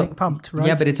gym and getting pumped, right?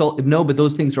 Yeah, but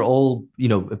those things are all,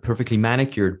 a perfectly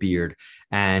manicured beard,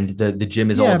 and the gym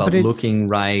is all about looking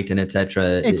right and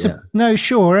etc.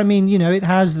 Sure. I mean, it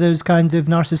has those kind of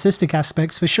narcissistic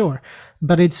aspects for sure,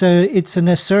 but it's an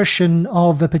assertion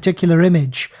of a particular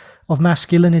image of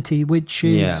masculinity, which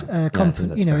is, I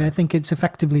think it's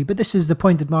effectively, but this is the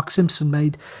point that Mark Simpson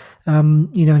made, in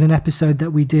an episode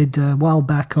that we did a while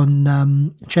back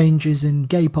on changes in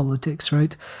gay politics,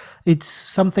 right?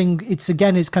 It's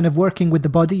kind of working with the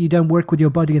body. You don't work with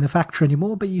your body in the factory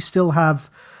anymore, but you still have,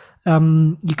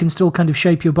 you can still kind of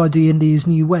shape your body in these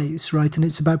new ways, right? And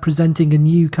it's about presenting a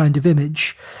new kind of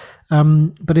image.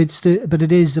 But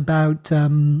it is about,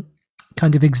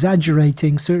 kind of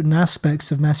exaggerating certain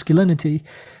aspects of masculinity,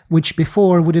 which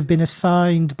before would have been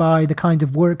assigned by the kind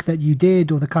of work that you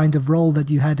did or the kind of role that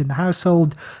you had in the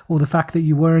household or the fact that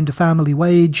you earned a family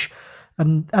wage.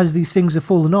 And as these things have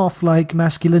fallen off, like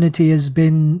masculinity has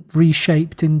been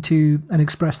reshaped into and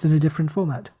expressed in a different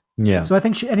format. Yeah. So I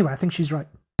think she's right.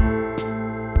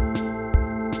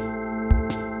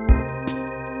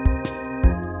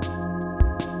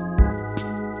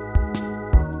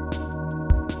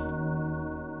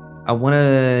 I want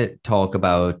to talk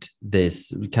about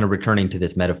this, kind of returning to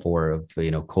this metaphor of,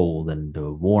 cold and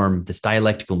warm, this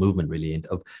dialectical movement really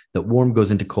of that warm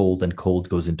goes into cold and cold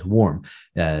goes into warm,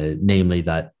 namely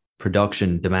that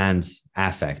production demands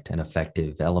affect and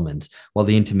affective elements, while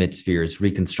the intimate sphere is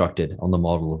reconstructed on the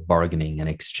model of bargaining and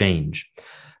exchange.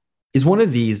 Is one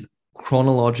of these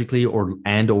chronologically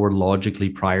or logically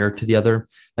prior to the other?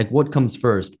 Like, what comes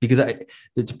first? Because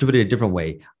to put it a different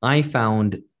way, I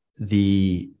found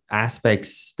the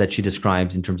aspects that she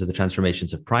describes in terms of the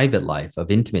transformations of private life,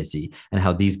 of intimacy, and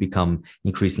how these become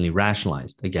increasingly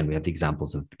rationalized. Again, we have the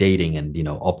examples of dating and,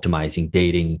 optimizing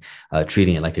dating,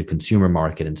 treating it like a consumer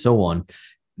market and so on.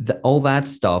 All that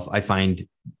stuff I find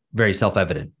very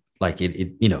self-evident. Like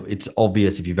it's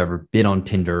obvious if you've ever been on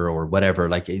Tinder or whatever,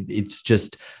 like it's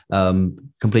just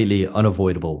completely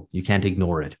unavoidable. You can't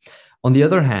ignore it. On the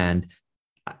other hand,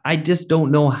 I just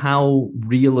don't know how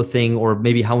real a thing or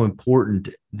maybe how important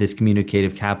this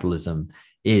communicative capitalism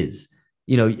is,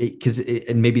 because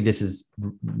and maybe this is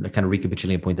kind of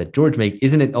recapitulating a point that George made.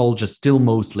 Isn't it all just still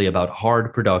mostly about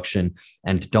hard production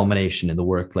and domination in the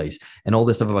workplace and all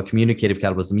this stuff about communicative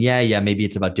capitalism? Yeah, maybe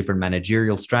it's about different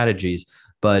managerial strategies,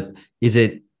 but is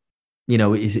it,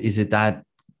 is it that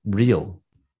real?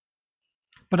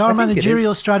 But our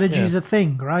managerial strategy is a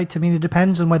thing, right? I mean, it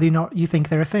depends on whether or not you think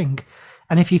they're a thing.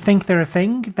 And if you think they're a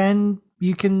thing, then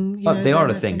you can. They are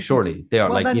a thing, surely. They are,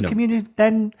 well,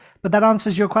 but that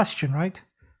answers your question, right?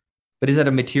 But is that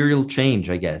a material change,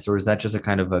 I guess, or is that just a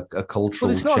kind of a cultural?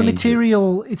 Well, it's not change?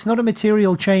 It's not a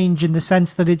material change in the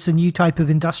sense that it's a new type of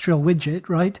industrial widget,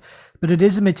 right? But it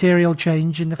is a material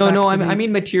change in the fact. I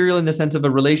mean material in the sense of a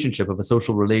relationship, of a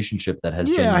social relationship that has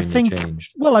genuinely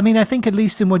changed. Well, I mean, I think at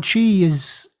least in what she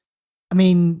is.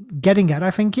 Getting at,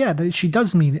 I think, that she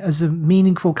does mean it as a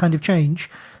meaningful kind of change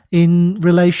in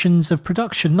relations of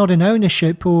production, not in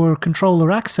ownership or control or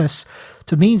access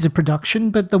to means of production,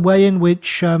 but the way in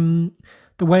which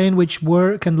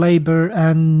work and labor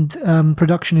and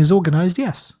production is organized.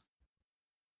 Yes.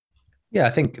 Yeah,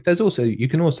 I think you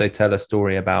can also tell a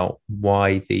story about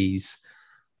why these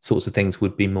sorts of things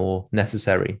would be more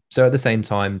necessary. So at the same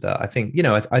time that I think,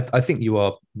 I think you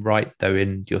are right though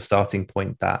in your starting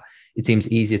point that it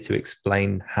seems easier to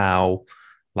explain how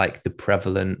like the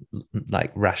prevalent,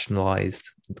 like rationalized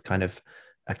kind of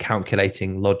a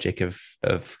calculating logic of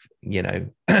of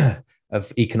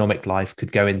economic life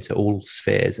could go into all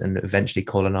spheres and eventually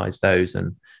colonize those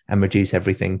and reduce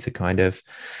everything to kind of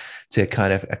a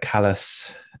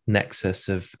callous nexus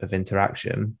of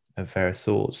interaction of various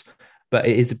sorts. But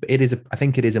I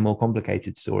think it is a more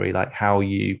complicated story, like how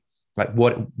you, like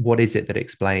what is it that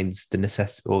explains the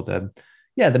necessity or the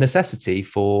necessity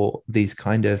for these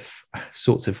kind of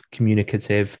sorts of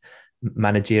communicative,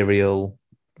 managerial ...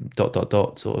 sort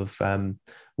of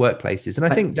workplaces. And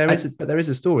I think there is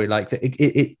a story like that.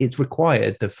 It's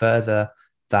required the further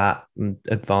that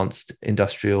advanced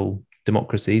industrial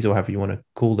democracies, or however you want to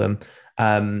call them,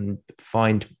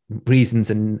 find reasons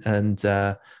and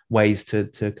ways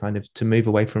to kind of to move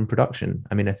away from production.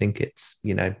 I mean, I think it's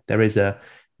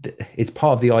it's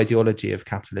part of the ideology of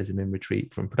capitalism in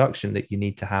retreat from production that you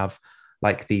need to have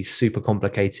like these super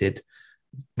complicated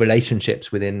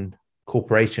relationships within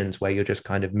corporations where you're just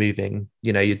kind of moving,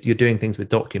 you're doing things with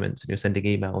documents and you're sending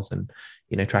emails and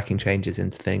tracking changes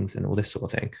into things and all this sort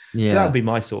of thing. So that would be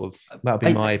my that's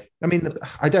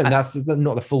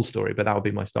not the full story, but that would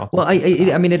be my starting. Well,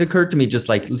 I mean, it occurred to me just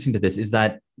like listening to this is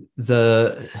that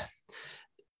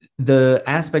the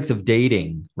aspects of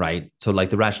dating, right? So like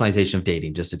the rationalization of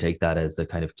dating, just to take that as the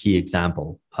kind of key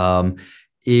example,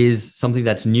 is something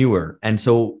that's newer. And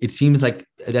so it seems like,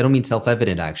 I don't mean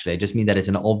self-evident, actually. I just mean that it's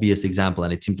an obvious example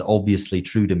and it seems obviously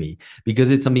true to me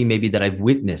because it's something maybe that I've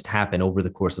witnessed happen over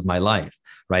the course of my life,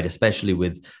 right? Especially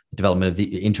with the development of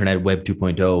the internet, Web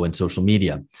 2.0 and social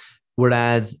media.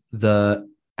 Whereas the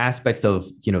aspects of,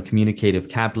 communicative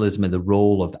capitalism and the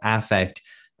role of affect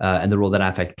and the role that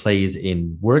affect plays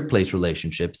in workplace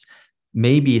relationships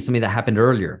maybe is something that happened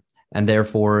earlier and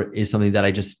therefore is something that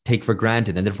I just take for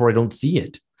granted and therefore I don't see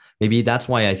it. Maybe that's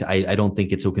why I don't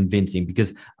think it's so convincing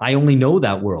because I only know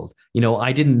that world.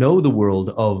 I didn't know the world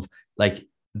of like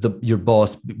your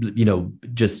boss,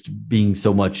 just being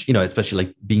so much, especially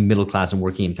like being middle class and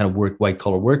working in kind of white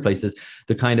collar workplaces,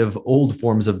 the kind of old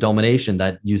forms of domination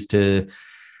that used to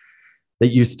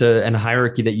and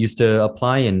hierarchy that used to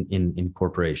apply in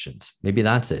corporations. Maybe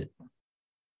that's it.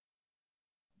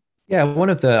 Yeah, one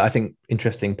of the, I think,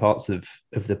 interesting parts of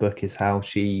the book is how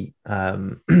she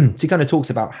she kind of talks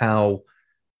about how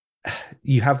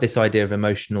you have this idea of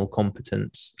emotional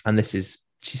competence, and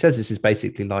she says this is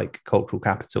basically like cultural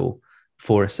capital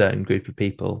for a certain group of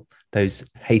people, those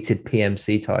hated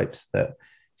PMC types that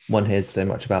one hears so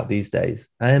much about these days.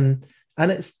 And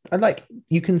it's like,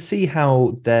 you can see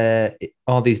how there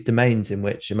are these domains in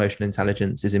which emotional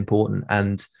intelligence is important,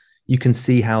 and you can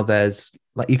see how there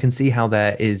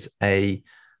is a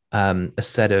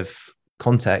set of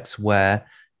contexts where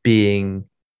being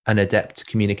an adept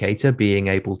communicator, being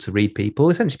able to read people,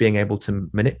 essentially being able to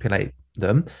manipulate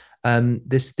them,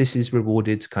 this is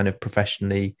rewarded kind of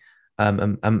professionally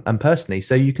and personally.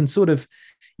 So you can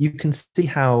see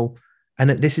how, and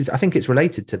this is, I think it's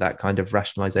related to that kind of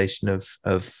rationalization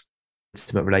of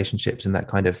intimate relationships and that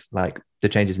kind of like the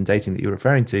changes in dating that you're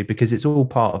referring to, because it's all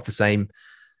part of the same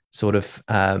sort of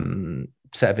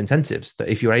set of incentives, that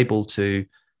if you're able to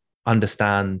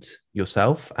understand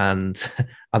yourself and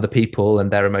other people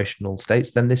and their emotional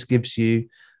states, then this gives you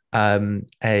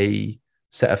a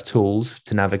set of tools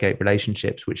to navigate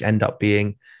relationships, which end up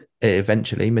being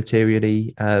eventually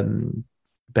materially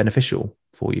beneficial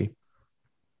for you.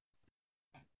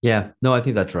 Yeah, no, I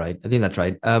think that's right.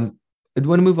 I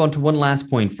want to move on to one last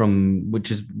point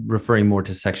which is referring more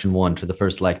to section 1, to the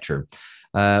first lecture,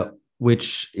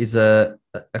 which is a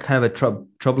kind of a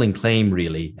troubling claim,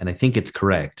 really, and I think it's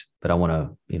correct, but I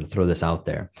want to throw this out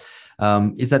there,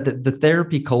 is that the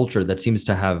therapy culture that seems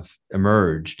to have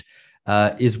emerged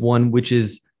is one which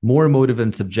is more emotive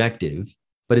and subjective,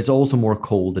 but it's also more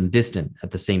cold and distant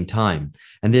at the same time.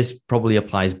 And this probably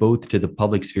applies both to the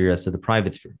public sphere as to the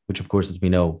private sphere, which, of course, as we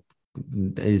know,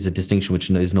 is a distinction which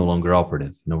is no longer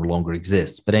operative, no longer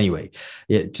exists. But anyway,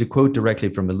 to quote directly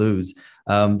from Deleuze,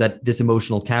 that this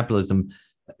emotional capitalism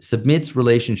submits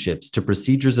relationships to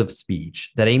procedures of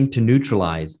speech that aim to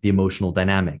neutralize the emotional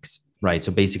dynamics, right?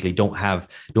 So basically don't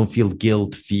feel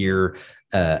guilt, fear,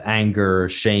 anger,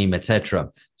 shame, etc.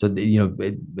 So,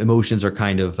 emotions are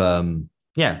kind of,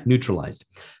 neutralized.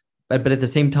 But at the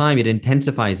same time, it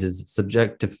intensifies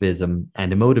subjectivism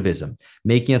and emotivism,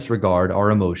 making us regard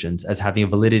our emotions as having a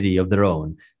validity of their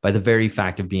own by the very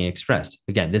fact of being expressed.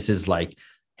 Again, this is like,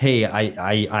 hey,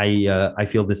 I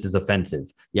feel this is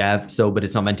offensive. Yeah, but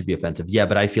it's not meant to be offensive. Yeah,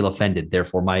 but I feel offended,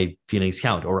 therefore my feelings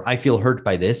count. Or I feel hurt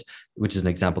by this, which is an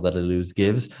example that Deleuze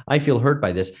gives. I feel hurt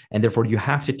by this, and therefore you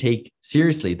have to take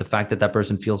seriously the fact that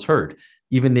person feels hurt,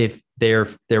 even if they're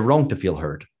wrong to feel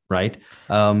hurt. Right.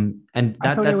 And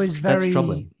that's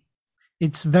troubling.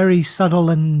 It's very subtle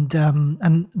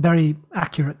and very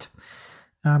accurate.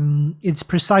 It's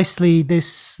precisely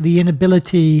the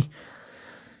inability.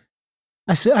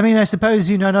 I suppose,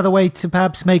 another way to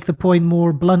perhaps make the point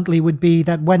more bluntly would be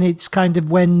that when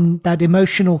that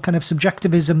emotional kind of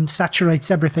subjectivism saturates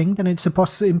everything, then it's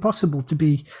impossible to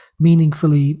be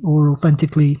meaningfully or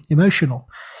authentically emotional.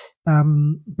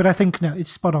 But I think, no,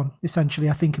 it's spot on, essentially.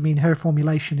 I think, her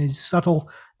formulation is subtle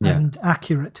and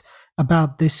accurate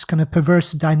about this kind of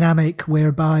perverse dynamic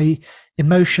whereby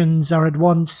emotions are at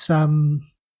once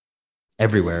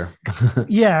everywhere.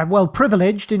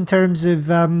 Privileged in terms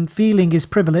of feeling is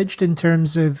privileged in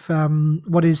terms of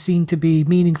what is seen to be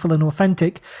meaningful and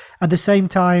authentic, at the same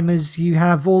time as you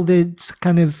have all this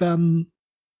kind of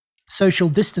social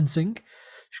distancing,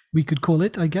 we could call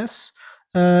it, I guess,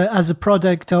 as a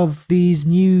product of these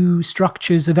new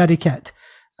structures of etiquette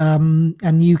and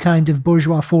new kind of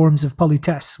bourgeois forms of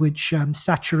politesse, which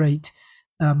saturate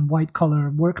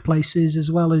white-collar workplaces, as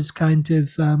well as kind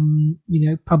of,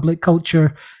 public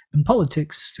culture and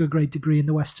politics to a great degree in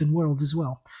the Western world as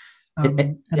well.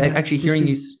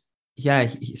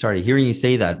 Hearing you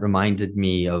say that reminded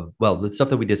me of, the stuff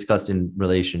that we discussed in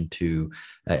relation to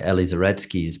Elie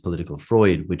Zaretsky's Political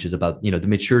Freud, which is about, the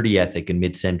maturity ethic in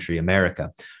mid-century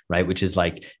America, right? Which is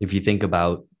like, if you think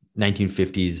about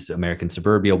 1950s American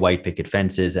suburbia, white picket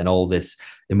fences, and all this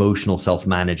emotional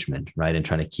self-management, right? And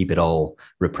trying to keep it all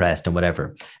repressed and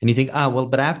whatever. And you think,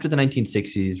 but after the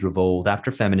 1960s revolt, after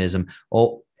feminism,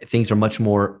 all things are much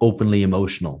more openly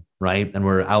emotional, right? And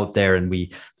we're out there and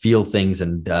we feel things,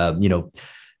 and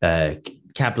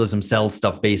capitalism sells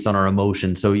stuff based on our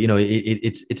emotions. So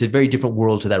it's a very different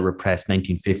world to that repressed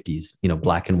 1950s,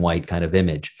 black and white kind of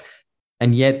image.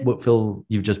 And yet, what Phil,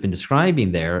 you've just been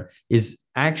describing there is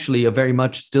actually a very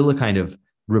much still a kind of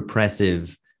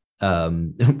repressive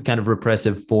kind of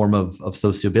repressive form of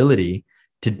sociability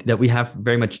that we have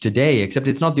very much today, except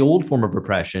it's not the old form of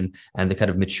repression and the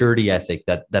kind of maturity ethic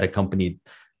that accompanied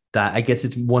that. I guess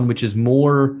it's one which is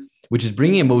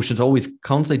bringing emotions always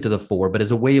constantly to the fore, but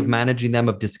as a way of managing them,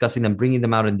 of discussing them, bringing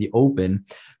them out in the open,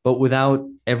 but without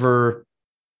ever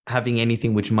having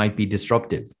anything which might be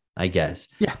disruptive, I guess.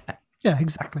 Yeah,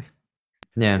 exactly.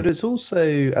 Yeah. But it's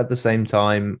also at the same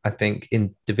time, I think,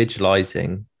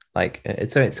 individualizing, like,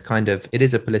 so it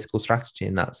is a political strategy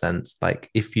in that sense. Like,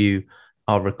 if you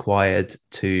are required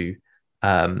to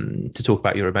talk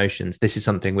about your emotions, this is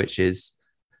something which is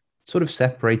sort of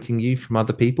separating you from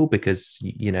other people, because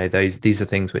these are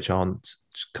things which aren't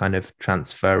kind of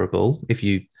transferable. If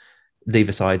you leave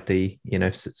aside the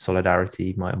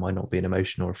solidarity might not be an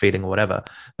emotion or a feeling or whatever,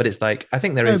 but it's like, I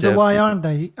think but why aren't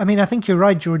they? I mean, I think you're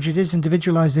right, George, it is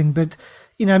individualizing, but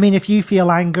if you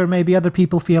feel anger, maybe other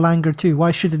people feel anger too.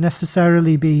 Why should it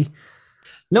necessarily be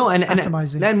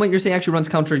atomizing? And what you're saying actually runs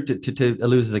counter to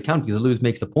Illouz's account, because Illouz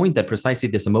makes a point that precisely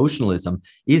this emotionalism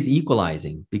is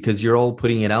equalizing, because you're all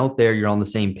putting it out there, you're on the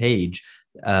same page.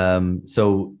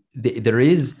 So there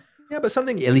is, but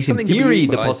something, at least in theory,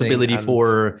 the possibility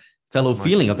for fellow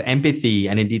feeling of empathy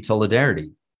and indeed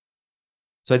solidarity.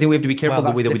 So I think we have to be careful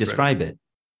the way that we describe it.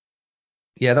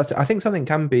 Yeah, I think something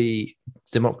can be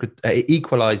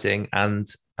equalizing and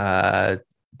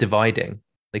dividing.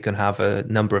 They can have a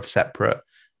number of separate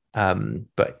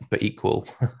but equal,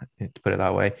 to put it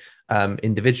that way,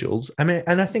 individuals. I mean,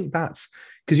 and I think that's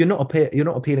because you're not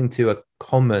appealing to a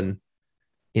common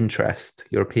interest.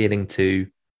 You're appealing to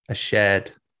a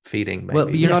shared feeling. Maybe. Well,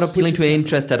 you're not appealing to an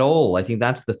interest at all. I think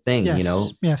that's the thing.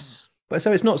 Yes. But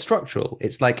so it's not structural.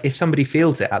 It's like, if somebody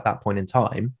feels it at that point in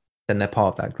time, then they're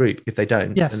part of that group. If they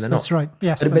don't, then they're not. That's right.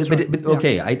 Yes, but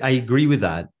okay, I agree with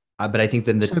that. But I think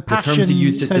then the terms he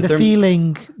used. So the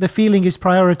feeling is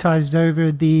prioritized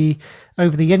over the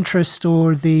interest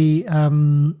or the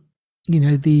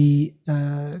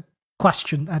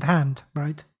question at hand,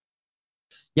 right?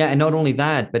 Yeah, and not only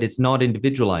that, but it's not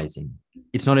individualizing.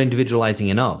 It's not individualizing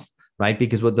enough, right?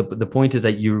 Because what the point is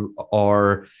that you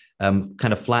are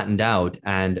kind of flattened out,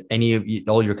 and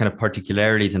all your kind of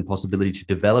particularities and possibility to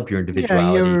develop your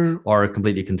individuality are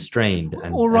completely constrained.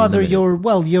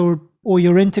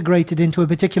 You're integrated into a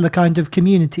particular kind of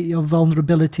community of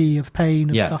vulnerability, of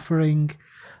pain, of suffering.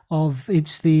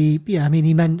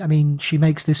 She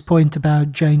makes this point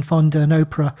about Jane Fonda and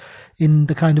Oprah in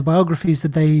the kind of biographies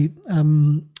that they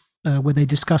where they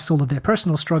discuss all of their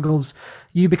personal struggles.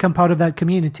 You become part of that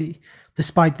community,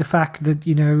 despite the fact that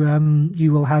you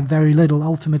will have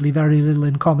ultimately very little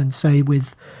in common, say,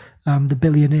 with the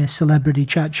billionaire celebrity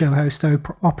chat show host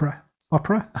Oprah.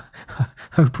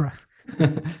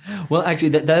 Well, actually,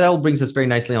 that all brings us very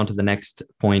nicely onto the next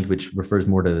point, which refers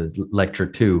more to lecture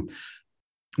 2,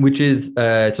 which is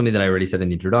something that I already said in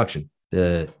the introduction.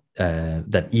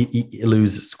 That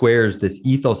Illouz squares this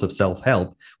ethos of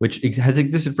self-help, which has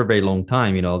existed for a very long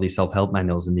time, all these self-help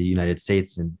manuals in the United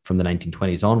States and from the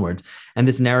 1920s onwards, and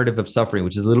this narrative of suffering,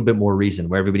 which is a little bit more recent,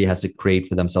 where everybody has to create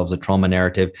for themselves a trauma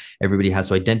narrative. Everybody has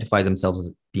to identify themselves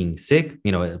as being sick,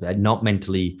 not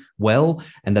mentally well,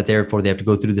 and that therefore they have to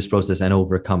go through this process and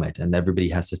overcome it. And everybody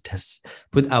has to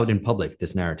put out in public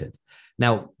this narrative.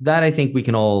 Now, that I think we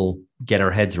can all get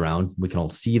our heads around. We can all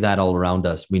see that all around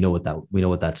us. We know what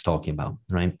that's talking about,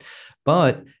 right?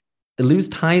 But Illouz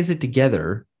ties it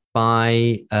together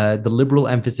by the liberal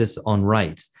emphasis on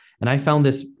rights. And I found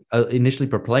this initially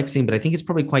perplexing, but I think it's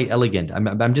probably quite elegant.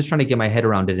 I'm just trying to get my head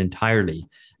around it entirely.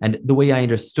 And the way I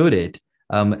understood it,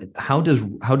 how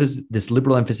does this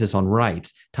liberal emphasis on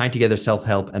rights tie together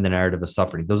self-help and the narrative of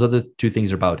suffering? Those other two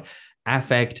things are about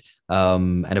affect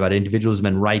and about individualism,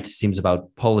 and rights seems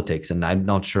about politics, and I'm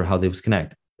not sure how those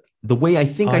connect. The way I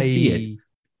think I see it,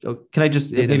 can I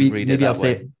just maybe I'll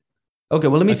say it? Okay,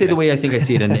 well, let me say the way I think I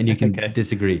see it, and you can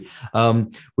disagree,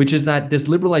 which is that this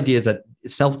liberal idea is that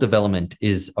self-development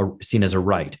is seen as a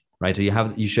right, so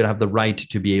you should have the right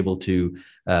to be able to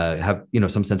have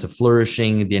some sense of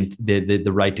flourishing,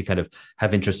 the right to kind of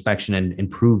have introspection and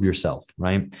improve yourself,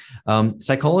 right?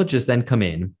 Psychologists then come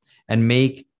in and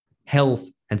make health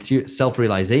and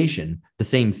self-realization the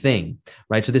same thing,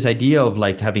 right? So this idea of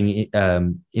like having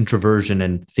introversion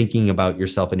and thinking about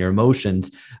yourself and your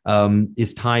emotions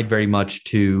is tied very much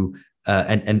to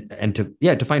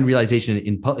to find realization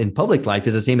in public life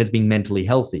is the same as being mentally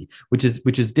healthy, which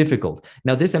is difficult.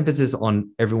 Now, this emphasis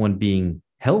on everyone being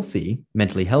healthy,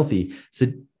 mentally healthy,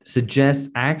 suggests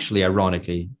actually,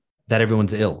 ironically, that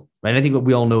everyone's ill. Right. I think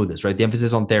we all know this, right? The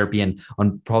emphasis on therapy and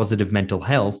on positive mental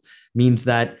health means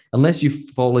that unless you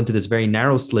fall into this very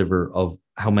narrow sliver of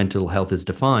how mental health is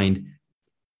defined,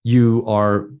 you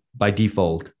are by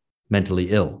default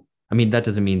mentally ill. I mean, that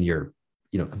doesn't mean you're,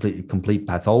 complete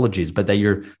pathologies, but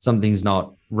that something's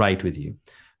not right with you,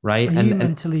 right? Are you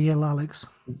mentally ill, Alex?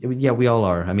 Yeah, we all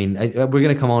are. I mean, we're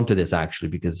going to come on to this actually,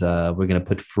 because we're going to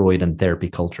put Freud and therapy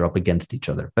culture up against each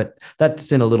other, but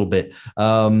that's in a little bit.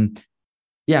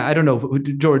 Yeah, I don't know,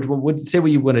 George. Say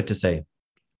what you wanted to say.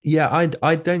 Yeah,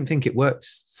 I don't think it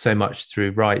works so much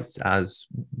through rights as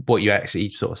what you actually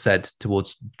sort of said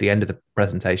towards the end of the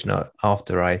presentation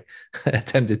after I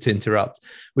attempted to interrupt,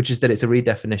 which is that it's a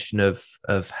redefinition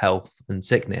of health and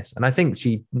sickness. And I think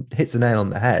she hits the nail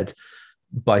on the head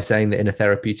by saying that in a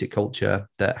therapeutic culture,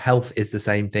 that health is the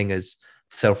same thing as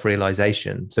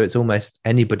self-realization. So it's almost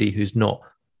anybody who's not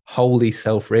wholly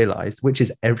self-realized, which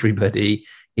is everybody,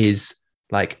 is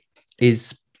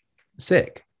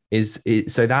sick.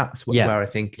 So that's where I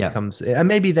think it comes. And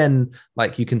maybe then,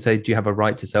 like, you can say, do you have a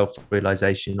right to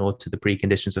self-realization or to the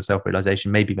preconditions of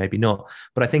self-realization? Maybe not.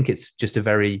 But I think it's just I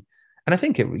think I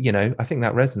think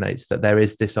that resonates, that there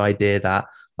is this idea that,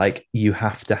 like, you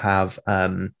have to have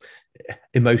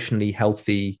emotionally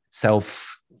healthy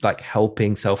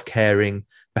helping, self-caring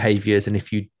behaviors. And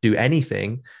if you do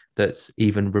anything that's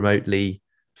even remotely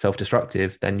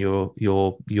self-destructive, then you're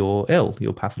ill,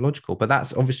 you're pathological. But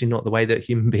that's obviously not the way that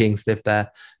human beings live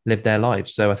their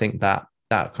lives. So I think that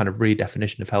kind of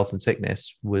redefinition of health and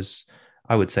sickness was,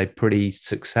 I would say, pretty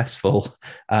successful,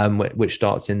 which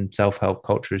starts in self-help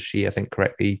culture, as she, I think,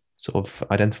 correctly sort of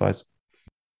identifies.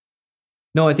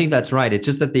 No, I think that's right. It's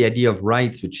just that the idea of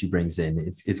rights, which she brings in,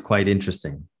 is quite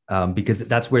interesting, because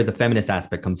that's where the feminist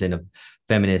aspect comes in, of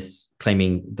feminists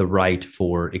claiming the right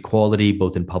for equality,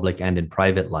 both in public and in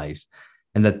private life.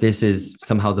 And that this is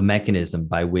somehow the mechanism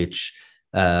by which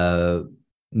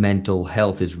mental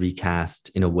health is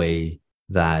recast in a way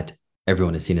that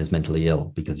everyone is seen as mentally ill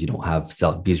because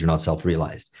because you're not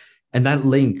self-realized. And that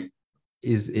link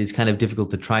is kind of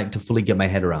difficult to try to fully get my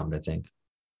head around, I think.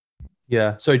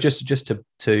 Yeah. So just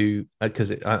to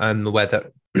because I'm aware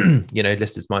that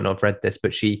listeners might not have read this,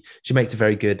 but she makes a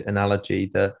very good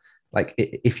analogy that, like,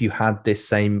 if you had this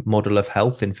same model of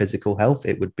health in physical health,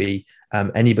 it would be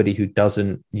anybody who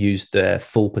doesn't use the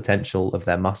full potential of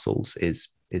their muscles is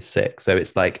sick. So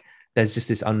it's like there's just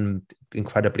this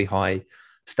incredibly high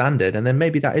standard, and then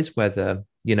maybe that is where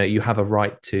you have a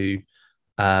right to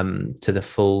the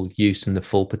full use and the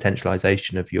full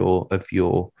potentialization of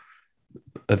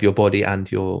your body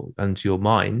and your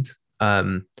mind,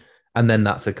 and then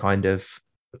that's a kind of,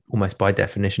 almost by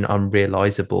definition,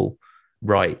 unrealizable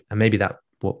right, and maybe that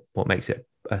what makes it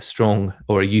a strong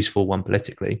or a useful one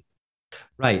politically.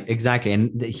 Right, exactly.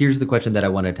 And here's the question that I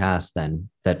wanted to ask then,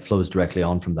 that flows directly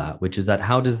on from that, which is that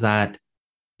how does that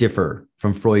differ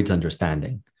from Freud's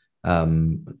understanding?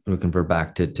 We convert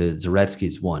back to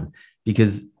Zaretsky's one,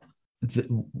 because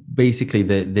basically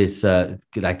this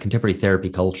contemporary therapy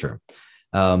culture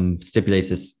stipulates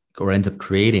this, or ends up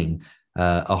creating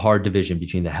a hard division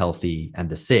between the healthy and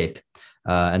the sick,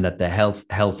 and that the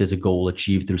health is a goal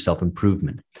achieved through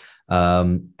self-improvement.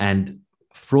 And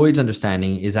Freud's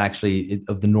understanding is actually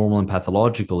of the normal and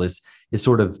pathological is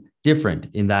sort of different,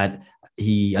 in that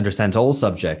he understands all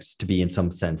subjects to be in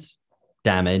some sense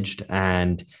damaged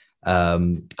and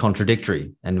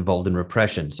contradictory and involved in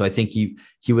repression. So I think he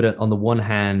would, on the one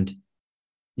hand,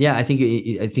 I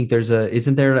think there's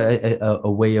isn't there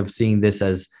a way of seeing this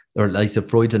as, or like, so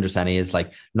Freud's understanding is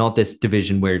like not this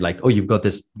division where, like, oh, you've got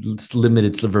this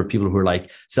limited sliver of people who are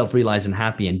like self-realized and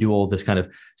happy and do all this kind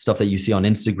of stuff that you see on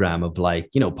Instagram of,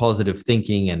 like, positive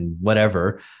thinking and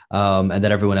whatever, and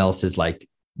that everyone else is like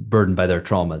burdened by their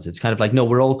traumas. It's kind of like, no,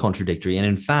 we're all contradictory. And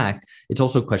in fact, it's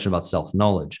also a question about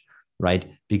self-knowledge,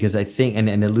 right? Because I think, and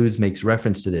Deleuze makes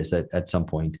reference to this at some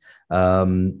point,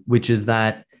 which is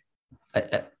that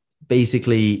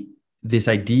basically this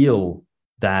ideal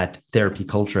that therapy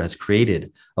culture has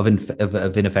created of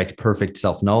in effect perfect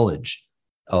self-knowledge,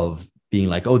 of being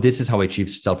like, oh, this is how I achieve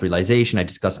self-realization. I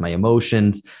discuss my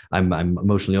emotions. I'm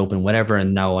emotionally open, whatever.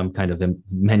 And now I'm kind of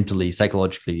mentally,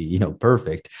 psychologically,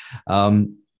 perfect,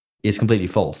 is completely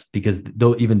false, because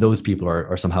even those people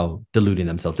are somehow deluding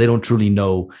themselves. They don't truly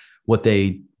know what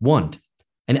they want.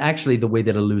 And actually, the way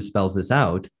that Deleuze spells this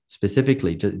out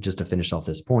specifically, just to finish off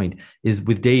this point, is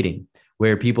with dating,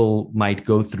 where people might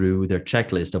go through their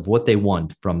checklist of what they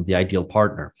want from the ideal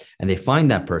partner, and they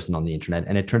find that person on the internet,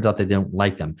 and it turns out that they don't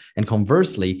like them. And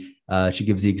conversely, she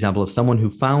gives the example of someone who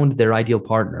found their ideal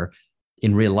partner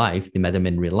in real life. They met him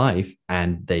in real life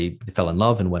and they fell in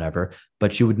love and whatever,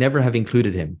 but she would never have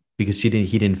included him because he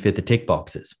didn't fit the tick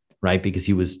boxes, right? Because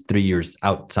he was 3 years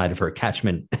outside of her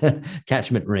catchment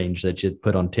range that she had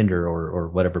put on Tinder or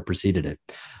whatever preceded it.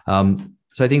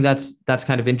 So I think that's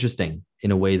kind of interesting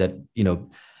in a way that,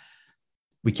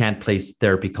 we can't place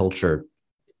therapy culture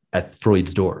at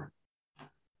Freud's door.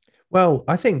 Well,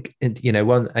 I think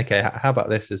how about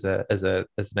this as an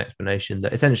explanation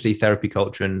that essentially therapy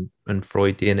culture and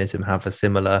Freudianism have a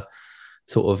similar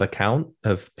sort of account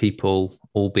of people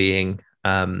all being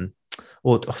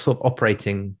or sort of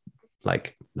operating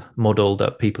like model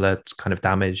that people are kind of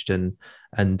damaged and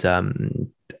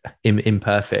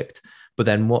imperfect. But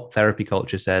then what therapy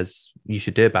culture says you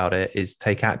should do about it is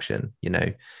take action,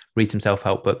 read some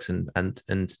self-help books and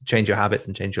change your habits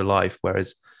and change your life.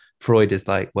 Whereas Freud is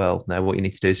like, well, no, what you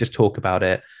need to do is just talk about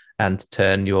it and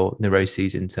turn your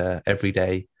neuroses into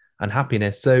everyday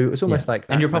unhappiness. So it's almost like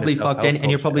that, and you're probably fucked and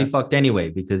you're probably fucked anyway,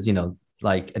 because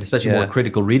like, and especially more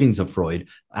critical readings of Freud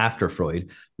after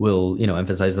Freud will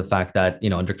emphasize the fact that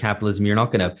under capitalism you're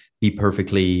not going to be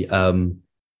perfectly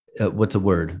what's a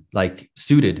word, like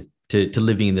suited to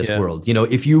living in this world.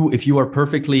 If you are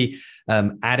perfectly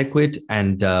adequate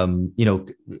and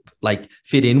like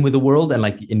fit in with the world and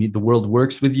the world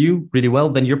works with you really well,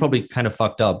 then you're probably kind of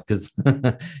fucked up, because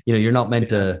you're not meant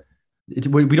to.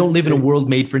 We don't live in a world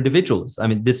made for individuals. I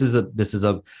mean, this is a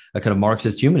kind of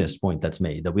Marxist humanist point that's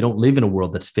made, that we don't live in a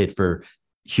world that's fit for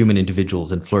human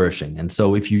individuals and flourishing. And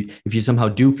so if you somehow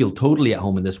do feel totally at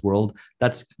home in this world,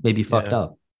 that's maybe fucked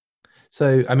up.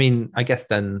 So, I mean, I guess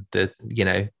then the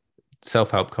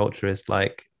self-help culture is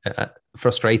like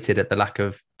frustrated at the lack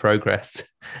of progress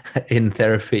in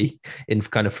therapy in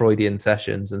kind of Freudian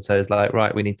sessions, and so it's like,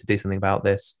 right, we need to do something about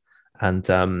this and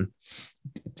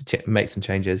make some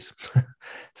changes.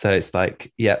 So it's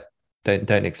like,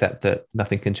 don't accept that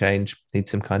nothing can change. Need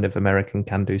some kind of American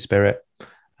can-do spirit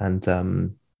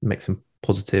and make some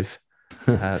positive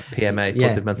PMA,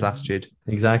 positive mental attitude.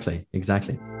 Exactly.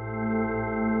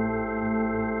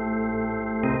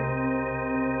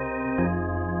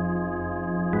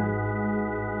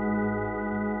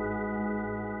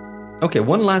 Okay,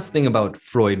 one last thing about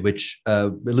Freud, which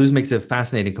Luz makes a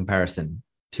fascinating comparison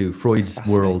to Freud's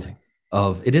world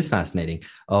of, it is fascinating,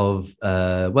 of,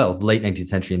 the late 19th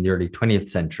century and the early 20th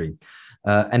century.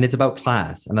 And it's about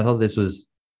class. And I thought this was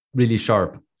really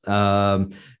sharp.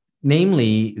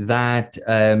 Namely, that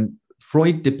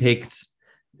Freud depicts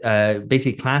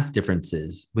basically class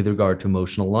differences with regard to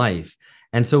emotional life.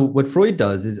 And so what Freud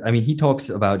does is, I mean, he gives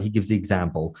the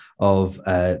example of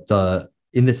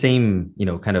in the same,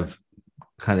 kind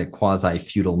of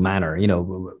quasi-feudal manner,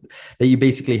 that you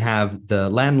basically have the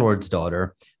landlord's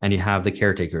daughter and you have the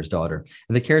caretaker's daughter.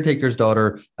 And the caretaker's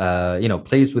daughter,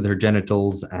 plays with her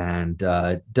genitals and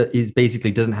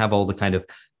basically doesn't have all the kind of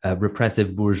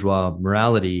repressive bourgeois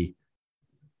morality,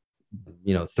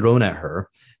 thrown at her.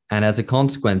 And as a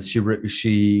consequence, she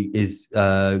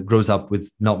grows up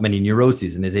with not many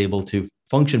neuroses and is able to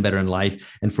function better in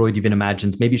life. And Freud even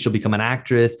imagines maybe she'll become an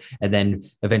actress and then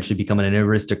eventually become an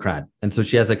aristocrat. And so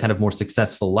she has a kind of more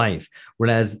successful life.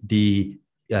 Whereas the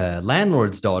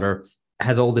landlord's daughter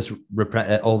has all this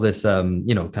kind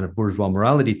of bourgeois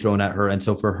morality thrown at her. And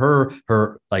so for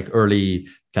her like early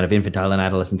kind of infantile and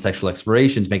adolescent sexual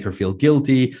explorations make her feel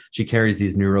guilty. She carries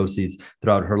these neuroses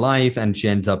throughout her life and she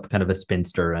ends up kind of a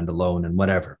spinster and alone and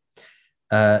whatever.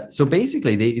 So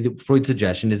basically the Freud's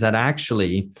suggestion is that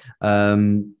actually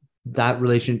that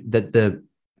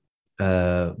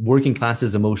the working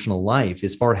class's emotional life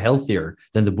is far healthier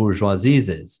than the bourgeoisie's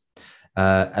is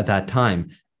at that time.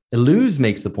 Deleuze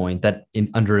makes the point that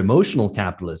under emotional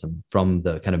capitalism from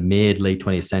the kind of late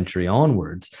 20th century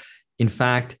onwards, in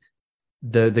fact,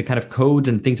 the kind of codes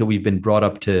and things that we've been brought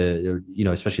up to,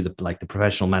 especially the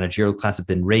professional managerial class have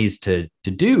been raised to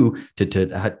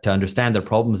understand their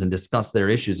problems and discuss their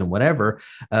issues and whatever,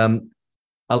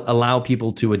 allow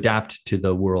people to adapt to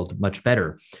the world much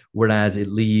better. Whereas it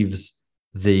leaves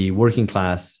the working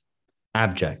class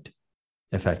abject,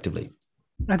 effectively.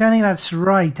 I don't think that's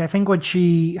right. I think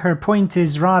her point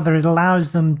is rather it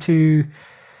allows them to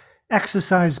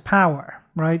exercise power,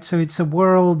 right? So it's a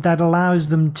world that allows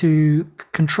them to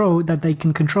control, that they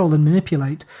can control and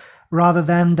manipulate, rather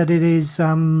than that it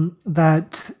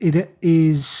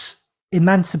is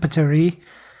emancipatory,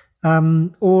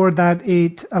 or that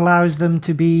it allows them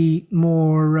to be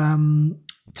more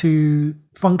to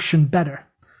function better.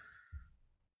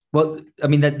 Well, I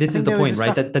mean, this is the point,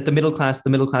 right? That the middle class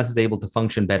is able to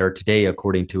function better today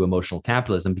according to emotional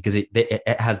capitalism because it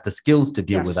has the skills to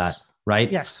deal with that, right?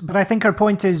 Yes, but I think her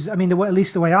point is, I mean, at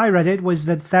least the way I read it was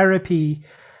that therapy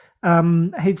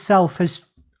itself has,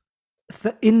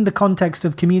 in the context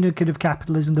of communicative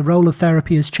capitalism, the role of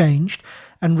therapy has changed,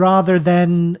 and rather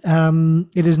than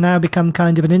it has now become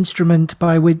kind of an instrument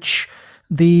by which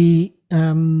the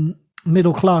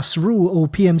middle class rule or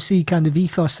PMC kind of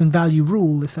ethos and value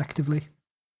rule, effectively.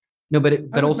 No,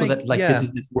 but also that this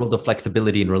is this world of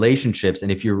flexibility in relationships,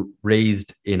 and if you're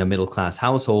raised in a middle class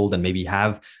household and maybe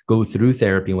go through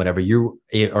therapy and whatever, you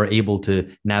are able to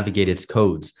navigate its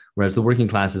codes, whereas the working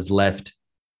class is left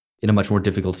in a much more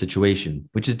difficult situation,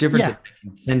 which is different in the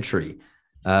 19th century,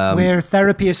 where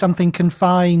therapy is something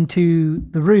confined to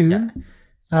the room.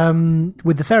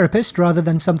 With the therapist, rather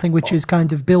than something which is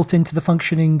kind of built into the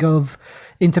functioning of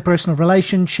interpersonal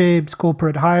relationships,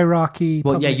 corporate hierarchy.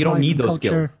 Well, you don't need those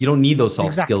skills. You don't need those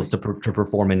soft skills to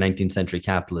perform in 19th century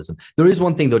capitalism. There is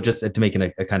one thing, though, just to make a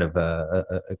kind of,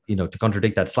 to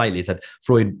contradict that slightly, is that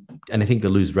Freud, and I think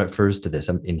Deleuze refers to this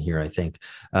in here, I think,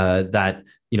 that,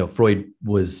 Freud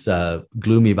was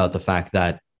gloomy about the fact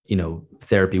that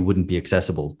therapy wouldn't be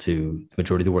accessible to the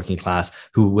majority of the working class,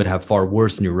 who would have far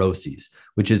worse neuroses,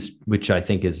 which I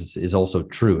think is also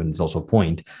true, and it's also a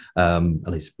point, at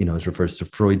least, as refers to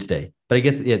Freud's day. But I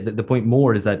guess the point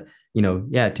more is that,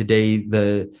 today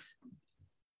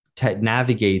to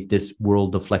navigate this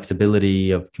world of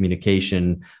flexibility, of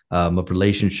communication, of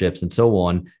relationships, and so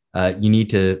on, you need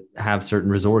to have certain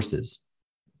resources.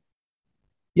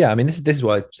 Yeah, I mean, this is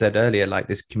what I said earlier, like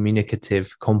this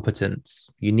communicative competence.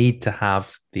 You need to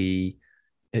have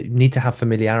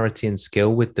familiarity and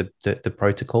skill with the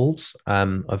protocols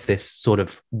of this sort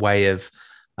of way of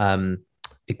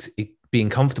being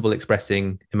comfortable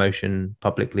expressing emotion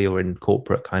publicly or in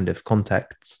corporate kind of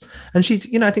contexts. And she's,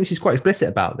 I think she's quite explicit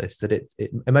about this, that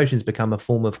emotions become a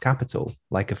form of capital,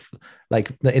 like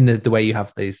in the way you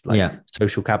have these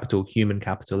social capital, human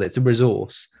capital. It's a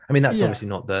resource. I mean, that's obviously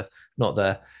not the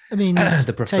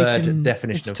the preferred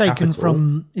definition of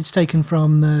capital. It's taken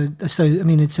from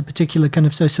it's a particular kind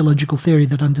of sociological theory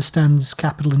that understands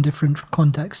capital in different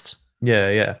contexts.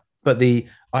 Yeah. But the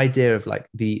idea of like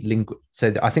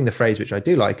I think the phrase which I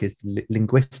do like is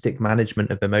linguistic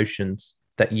management of emotions,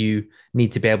 that you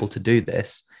need to be able to do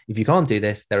this. If you can't do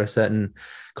this, there are certain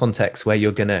contexts where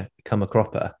you're going to come a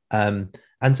cropper. And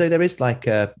so there is like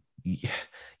a,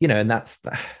 and that's,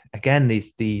 again,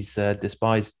 these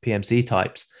despised PMC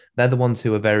types. They're the ones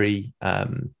who are very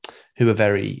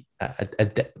probably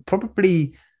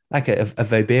like a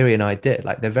Weberian idea.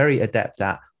 Like they're very adept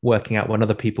at working out when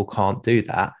other people can't do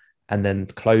that, and then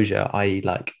closure, i.e.,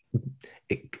 like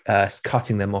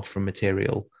cutting them off from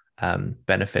material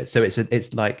benefits. So it's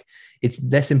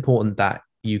less important that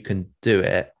you can do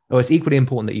it, or it's equally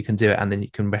important that you can do it, and then you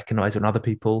can recognize when other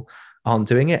people aren't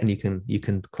doing it, and you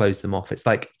can close them off. It's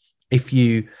like if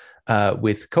you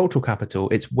with cultural capital,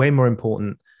 it's way more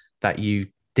important that you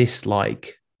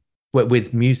dislike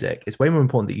with music. It's way more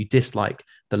important that you dislike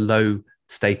the low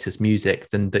status music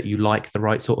than that you like the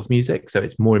right sort of music. So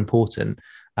it's more important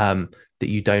that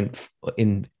you don't.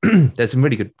 There's some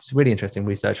really interesting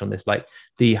research on this. Like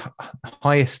the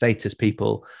highest status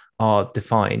people are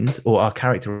defined or are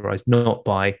characterized not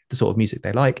by the sort of music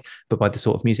they like, but by the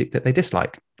sort of music that they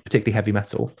dislike, particularly heavy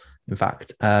metal, in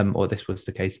fact, or this was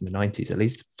the case in the 90s at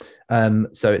least.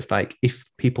 So it's like, if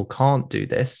people can't do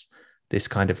this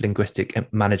kind of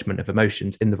linguistic management of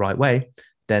emotions in the right way,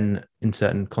 then in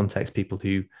certain contexts, people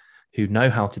who know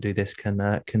how to do this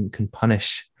can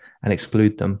punish and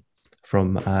exclude them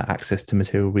from access to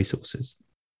material resources.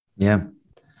 Yeah.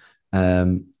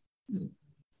 I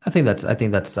think that's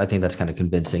kind of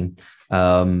convincing.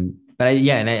 But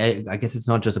I guess it's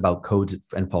not just about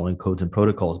codes and following codes and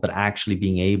protocols, but actually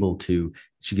being able to.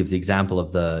 She gives the example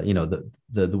of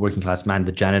the working class man,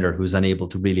 the janitor, who's unable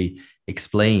to really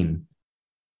explain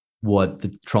what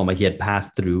the trauma he had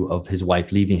passed through of his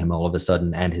wife leaving him all of a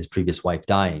sudden and his previous wife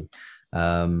dying.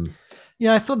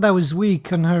 I thought that was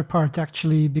weak on her part,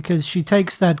 actually, because she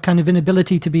takes that kind of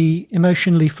inability to be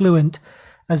emotionally fluent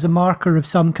as a marker of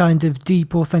some kind of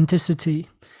deep authenticity.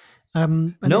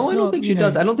 No, I don't think she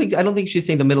does. I don't think she's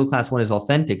saying the middle class one is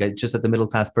authentic. It's just that the middle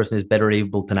class person is better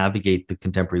able to navigate the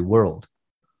contemporary world.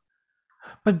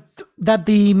 But that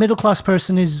the middle class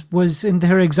person was in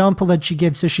her example that she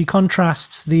gives, so she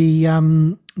contrasts the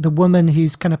woman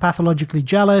who's kind of pathologically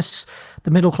jealous, the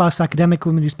middle class academic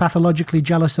woman who's pathologically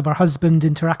jealous of her husband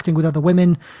interacting with other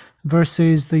women,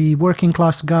 versus the working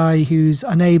class guy who's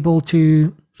unable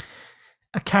to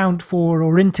account for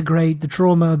or integrate the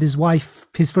trauma of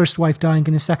his first wife dying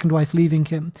and his second wife leaving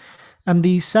him. And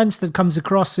the sense that comes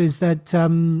across is that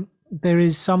there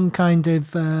is some kind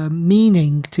of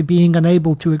meaning to being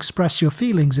unable to express your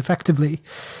feelings effectively,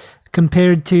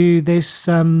 compared to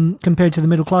the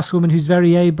middle class woman who's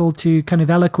very able to kind of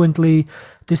eloquently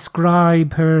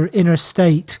describe her inner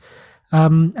state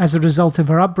as a result of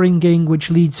her upbringing,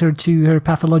 which leads her to her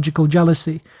pathological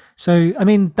jealousy. So, I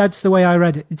mean, that's the way I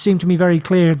read it. It seemed to me very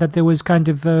clear that there was kind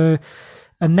of a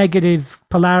negative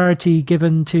polarity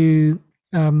given to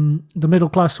the middle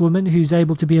class woman who's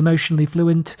able to be emotionally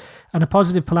fluent, and a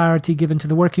positive polarity given to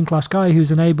the working class guy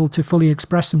who's unable to fully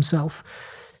express himself.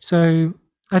 So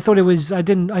I thought it was. I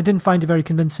didn't find it very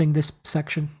convincing, this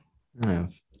section. Yeah.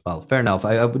 Well, fair enough.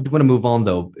 I would want to move on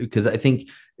though, because I think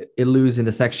Illouz in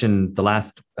the section, the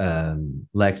last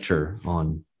lecture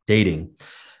on dating,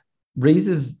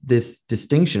 raises this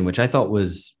distinction, which I thought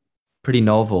was pretty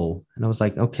novel. And I was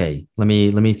like, okay, let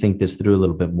me think this through a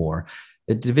little bit more.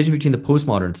 A division between the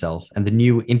postmodern self and the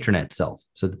new internet self.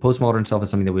 So the postmodern self is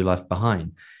something that we left behind.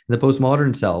 And the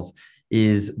postmodern self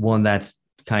is one that's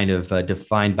kind of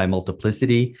defined by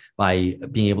multiplicity, by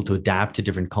being able to adapt to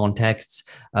different contexts,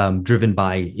 driven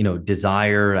by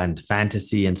desire and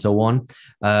fantasy and so on.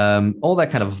 All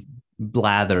that kind of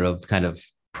blather of kind of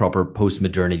proper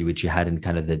post-modernity, which you had in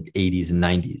kind of the 80s and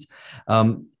 90s.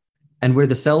 And where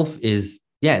the self is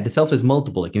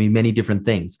multiple. It can be many different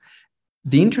things.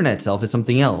 The internet self is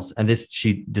something else. And this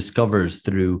she discovers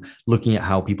through looking at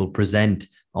how people present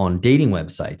on dating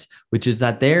websites, which is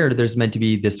that there's meant to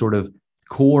be this sort of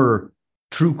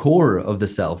true core of the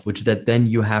self, which that then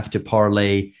you have to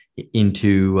parlay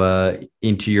into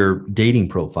your dating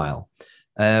profile.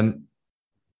 And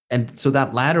so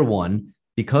that latter one,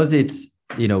 because it's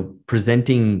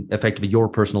presenting effectively your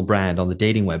personal brand on the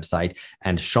dating website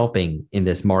and shopping in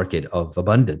this market of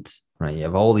abundance, right? You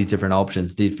have all these different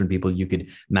options, different people you could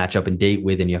match up and date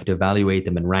with, and you have to evaluate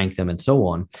them and rank them and so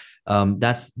on.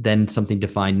 That's then something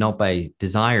defined not by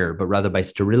desire, but rather by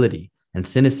sterility and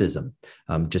cynicism,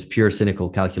 just pure cynical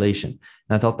calculation.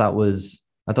 And I thought that was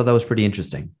pretty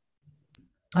interesting.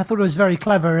 I thought it was very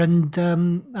clever, and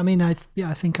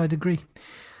I think I'd agree.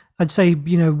 I'd say,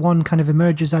 one kind of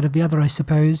emerges out of the other, I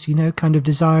suppose, kind of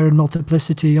desire and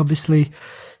multiplicity obviously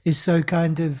is so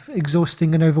kind of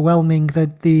exhausting and overwhelming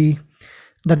that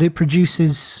it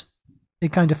produces,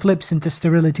 it kind of flips into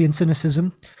sterility and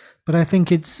cynicism. But I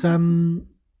think it's,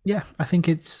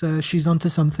 she's onto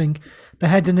something. The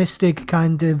hedonistic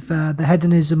kind of, the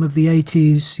hedonism of the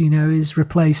 80s, is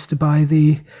replaced by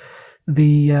the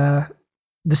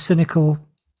cynical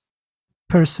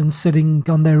person sitting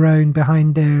on their own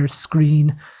behind their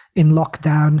screen in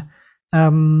lockdown,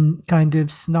 kind of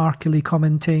snarkily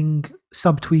commenting,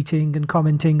 subtweeting and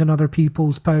commenting on other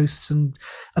people's posts and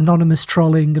anonymous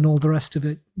trolling and all the rest of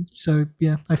it. So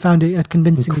yeah, I found it a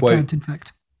convincing account, in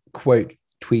fact. Quote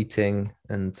tweeting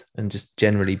and just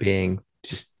generally being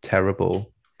just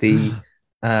terrible. The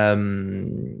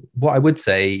what I would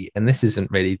say, and this isn't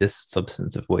really the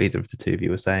substance of what either of the two of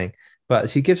you were saying, but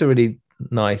she gives a really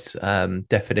nice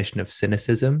definition of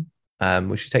cynicism,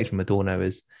 which she takes from Adorno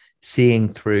as seeing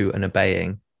through and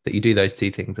obeying, that you do those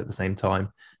two things at the same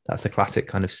time. That's the classic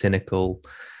kind of cynical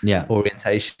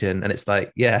orientation. And it's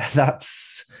like,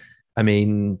 that's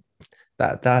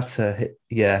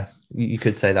you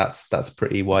could say that's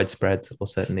pretty widespread, or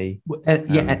certainly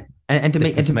and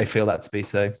to may feel that to be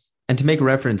so. And to make a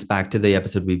reference back to the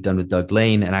episode we've done with Doug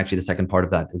Lane, and actually the second part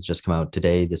of that has just come out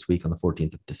this week on the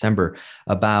 14th of December,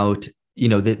 about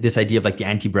this idea of like the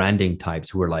anti-branding types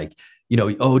who are like,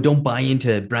 oh, don't buy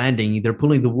into branding, they're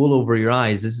pulling the wool over your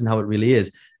eyes, this isn't how it really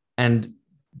is. And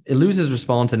Illouz's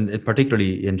response, and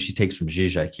particularly, and she takes from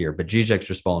Zizek here, but Zizek's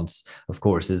response, of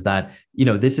course, is that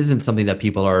this isn't something that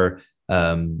people are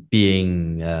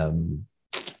being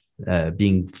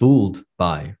fooled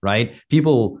by, right?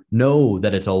 People know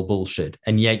that it's all bullshit,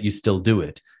 and yet you still do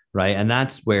it, right? And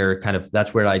that's where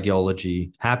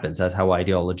ideology happens. That's how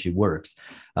ideology works,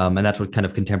 and that's what kind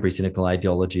of contemporary cynical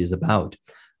ideology is about.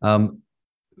 To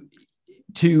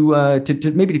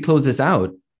maybe to close this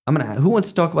out, who wants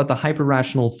to talk about the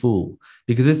hyper-rational fool?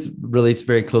 Because this relates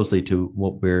very closely to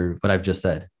what I've just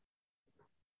said.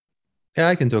 Yeah,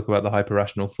 I can talk about the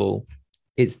hyper-rational fool.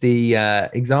 It's the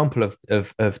example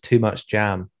of too much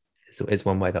jam is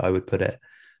one way that I would put it.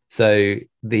 So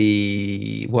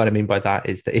what I mean by that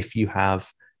is that if you have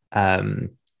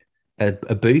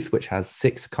a booth which has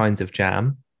 6 kinds of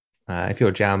jam, if you're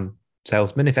a jam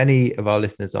salesman, if any of our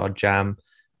listeners are jam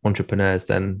entrepreneurs,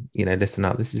 then listen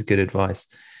up. This is good advice.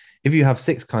 If you have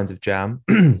 6 kinds of jam,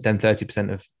 then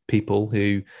 30% of people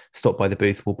who stop by the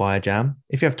booth will buy a jam.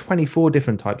 If you have 24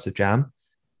 different types of jam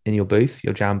in your booth,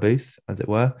 your jam booth, as it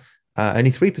were,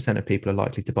 only 3% of people are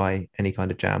likely to buy any kind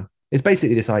of jam. It's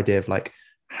basically this idea of like,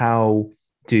 how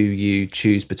do you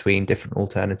choose between different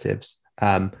alternatives?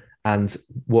 And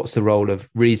what's the role of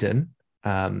reason?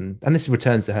 And this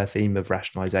returns to her theme of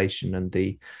rationalization and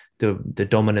the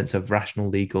dominance of rational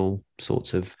legal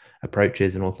sorts of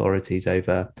approaches and authorities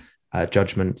over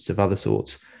judgments of other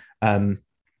sorts.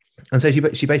 And so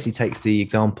she basically takes the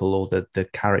example or the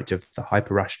character of the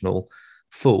hyper-rational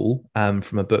fool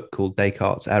from a book called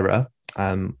Descartes' Error,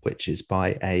 which is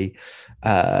by a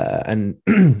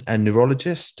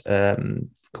neurologist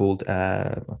called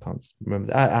I can't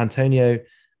remember Antonio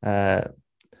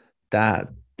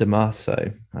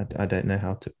Damaso. I don't know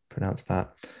how to pronounce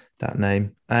that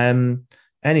name.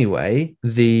 Anyway,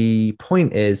 the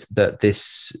point is that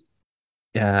this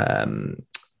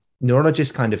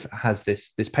neurologist kind of has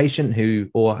this patient who,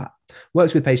 or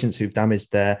works with patients who've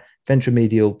damaged their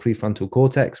ventromedial prefrontal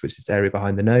cortex, which is the area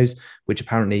behind the nose, which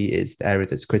apparently is the area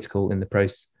that's critical in the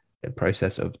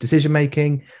process of decision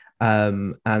making.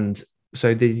 And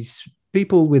so these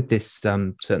people with this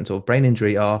certain sort of brain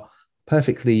injury are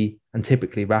perfectly and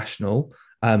typically rational,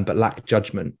 but lack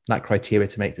judgment, lack criteria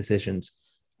to make decisions.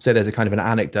 So there's a kind of an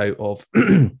anecdote of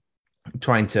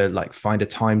trying to like find a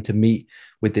time to meet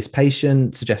with this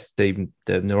patient. Suggests the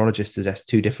neurologist suggests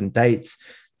 2 different dates.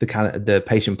 The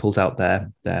patient pulls out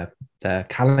their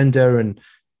calendar, and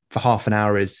for half an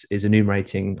hour is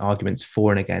enumerating arguments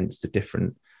for and against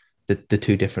the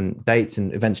 2 different dates,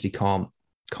 and eventually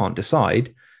can't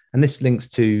decide. And this links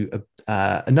to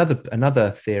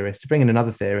another theorist, to bring in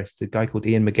another theorist, a guy called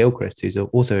Ian McGilchrist, who's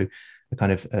also a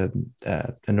kind of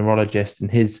a neurologist, and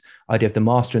his idea of the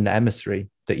master and the emissary,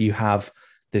 that you have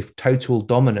the total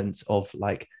dominance of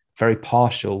like very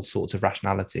partial sorts of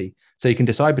rationality. So you can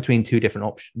decide between 2 different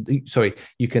options. Sorry,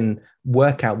 you can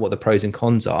work out what the pros and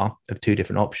cons are of 2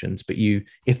 different options, but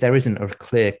if there isn't a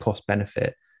clear cost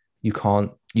benefit, you're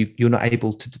not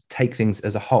able to take things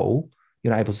as a whole.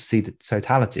 You're not able to see the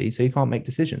totality, so you can't make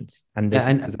decisions. And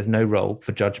there's no role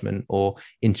for judgment or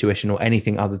intuition or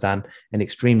anything other than an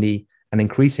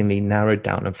increasingly narrowed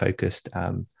down and focused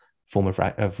form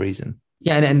of reason.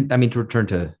 Yeah, and I mean, to return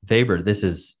to Weber, this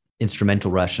is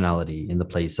instrumental rationality in the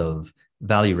place of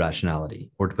value rationality,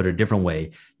 or to put it a different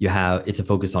way, it's a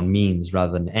focus on means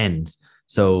rather than ends.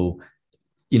 So,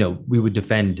 we would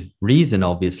defend reason,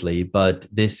 obviously, but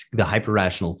the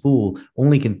hyper-rational fool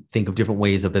only can think of different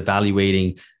ways of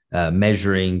evaluating,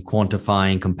 measuring,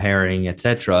 quantifying, comparing,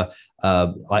 etc.,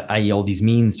 i.e. all these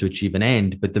means to achieve an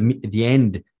end, but the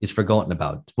end is forgotten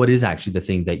about. What is actually the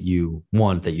thing that you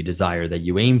want, that you desire, that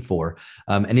you aim for?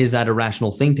 And is that a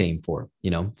rational thing to aim for?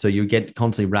 So you get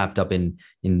constantly wrapped up in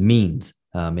means,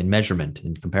 in measurement,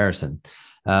 in comparison.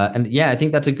 And yeah, I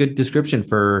think that's a good description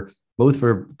both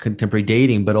for contemporary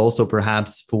dating, but also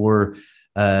perhaps for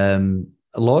a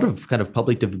lot of kind of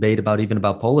public debate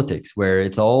about politics, where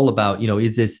it's all about, are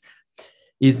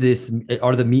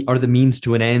the means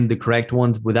to an end the correct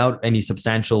ones, without any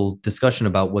substantial discussion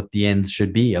about what the ends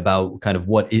should be, about kind of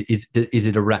what is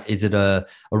it a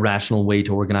rational way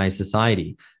to organize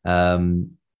society?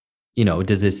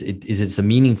 Is it a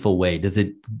meaningful way? Does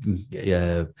it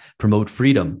promote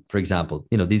freedom, for example?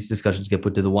 These discussions get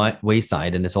put to the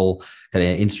wayside, and it's all kind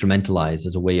of instrumentalized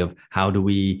as a way of how do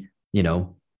we,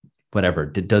 whatever,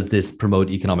 does this promote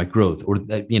economic growth, or,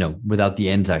 without the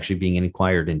ends actually being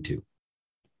inquired into?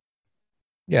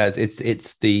 Yeah, it's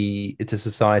a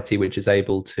society which is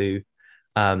able to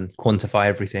quantify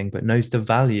everything, but knows the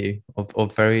value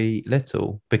of very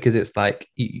little, because it's like,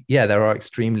 there are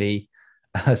extremely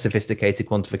sophisticated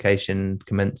quantification,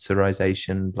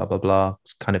 commensurization, blah, blah, blah,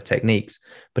 kind of techniques.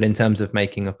 But in terms of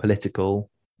making a political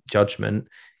judgment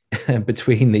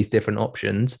between these different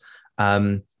options,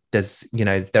 there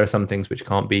are some things which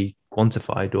can't be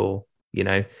quantified, or,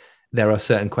 there are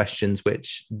certain questions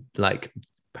which, like,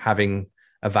 having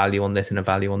a value on this and a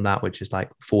value on that, which is like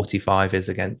 45 is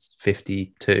against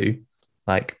 52,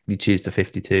 like you choose the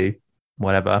 52,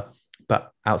 whatever.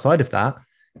 But outside of that,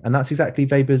 and that's exactly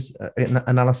Weber's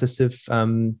analysis of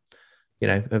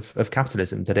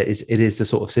capitalism, that it is the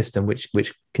sort of system which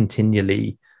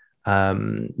continually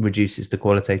reduces the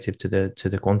qualitative to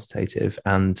the quantitative.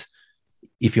 And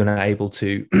if you're not able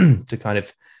to kind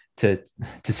of to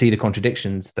see the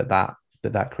contradictions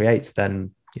that creates,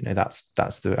 then that's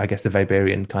the, I guess, the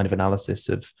Weberian kind of analysis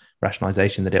of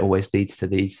rationalization, that it always leads to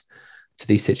these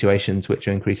situations which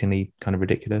are increasingly kind of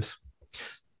ridiculous.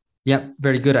 Yeah,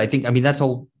 very good. I think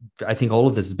all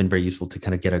of this has been very useful to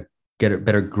kind of get a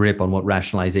better grip on what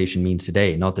rationalization means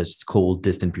today. Not this cold,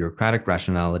 distant, bureaucratic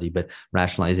rationality, but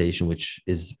rationalization, which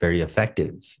is very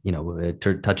effective. It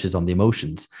touches on the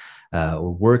emotions,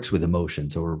 or works with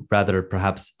emotions, or rather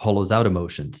perhaps hollows out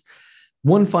emotions.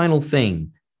 One final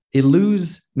thing.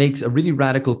 Deleuze makes a really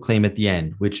radical claim at the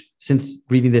end, which, since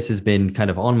reading this, has been kind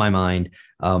of on my mind,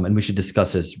 and we should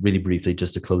discuss this really briefly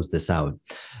just to close this out.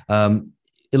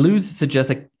 Deleuze suggests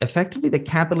that effectively the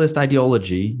capitalist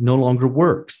ideology no longer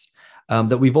works,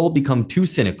 that we've all become too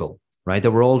cynical, right?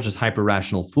 That we're all just hyper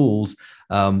rational fools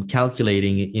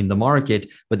calculating in the market,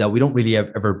 but that we don't really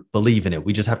ever believe in it.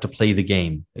 We just have to play the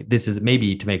game. This is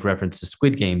maybe to make reference to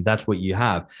Squid Game. That's what you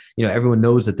have. You know, everyone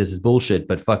knows that this is bullshit,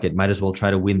 but fuck it, might as well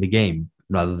try to win the game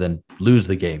rather than lose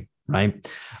the game.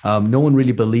 Right. No one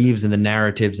really believes in the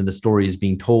narratives and the stories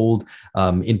being told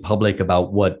in public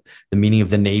about what the meaning of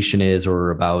the nation is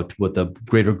or about what the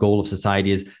greater goal of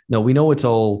society is. No, we know it's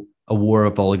all a war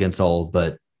of all against all,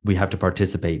 but we have to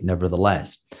participate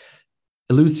nevertheless.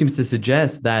 Illuz seems to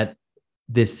suggest that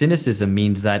this cynicism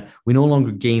means that we no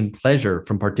longer gain pleasure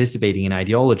from participating in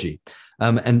ideology.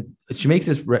 And she makes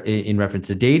this in reference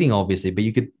to dating, obviously, but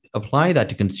you could apply that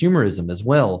to consumerism as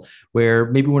well, where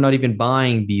maybe we're not even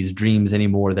buying these dreams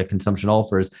anymore that consumption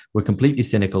offers. We're completely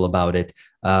cynical about it.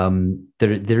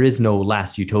 There is no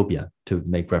last utopia, to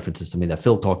make reference to something that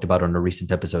Phil talked about on a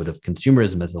recent episode of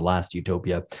consumerism as the last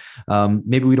utopia.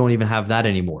 Maybe we don't even have that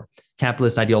anymore.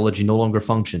 Capitalist ideology no longer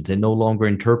functions. It no longer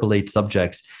interpolates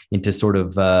subjects into sort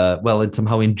of, it's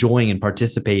somehow enjoying and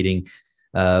participating,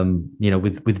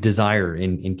 with desire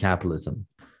in capitalism.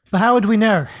 But how would we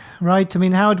know, right? I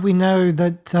mean, how would we know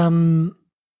that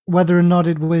whether or not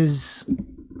it was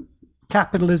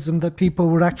capitalism that people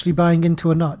were actually buying into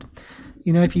or not?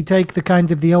 You know, if you take the kind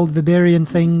of the old Weberian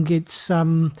thing, it's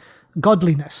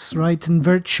godliness, right, and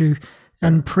virtue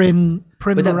and prim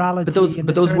morality in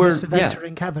the service of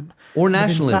entering heaven. Or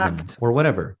nationalism, or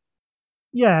whatever.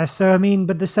 Yeah, so I mean,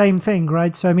 but the same thing,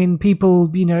 right? So I mean, people,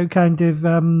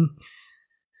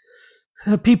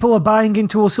 people are buying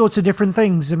into all sorts of different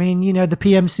things. I mean, the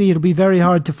PMC, it'll be very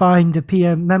hard to find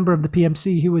a member of the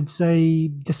PMC who would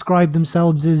describe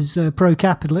themselves as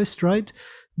pro-capitalist, right?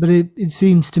 But it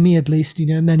seems to me, at least,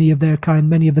 many of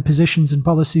the positions and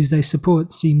policies they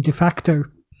support seem de facto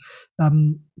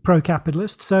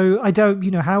pro-capitalist. So I don't,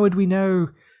 how would we know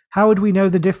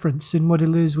the difference in what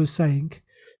Illuz was saying?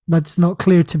 That's not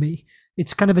clear to me.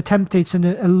 It's kind of it's an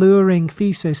alluring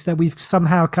thesis that we've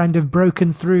somehow kind of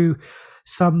broken through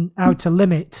some outer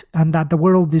limit, and that the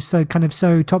world is so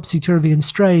topsy-turvy and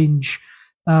strange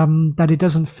that it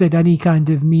doesn't fit any kind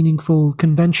of meaningful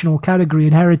conventional category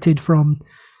inherited from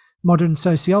modern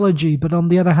sociology. But on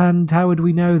the other hand, how would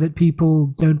we know that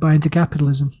people don't buy into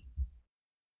capitalism?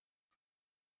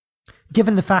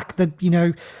 Given the fact that,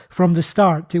 from the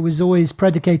start, it was always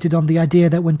predicated on the idea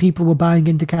that when people were buying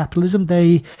into capitalism,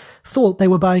 they thought they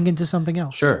were buying into something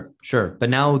else. Sure. But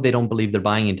now they don't believe they're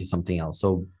buying into something else.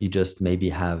 So you just maybe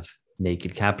have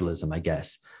naked capitalism, I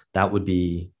guess. That would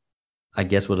be, I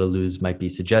guess, what Illuz might be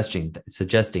suggesting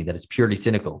that it's purely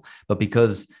cynical. But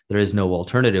because there is no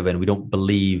alternative and we don't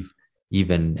believe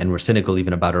even, and we're cynical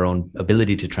even about our own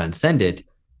ability to transcend it,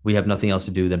 we have nothing else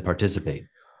to do than participate.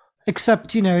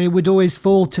 Except, it would always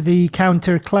fall to the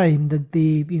counter claim that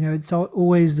it's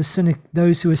always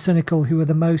those who are cynical who are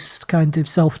the most kind of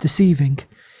self-deceiving.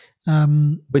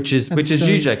 Which is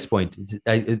Zizek's point.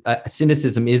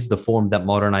 Cynicism is the form that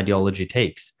modern ideology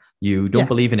takes. You don't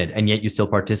believe in it, and yet you still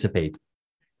participate.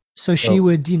 So she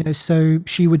would,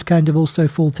 she would kind of also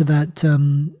fall to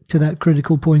that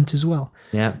critical point as well.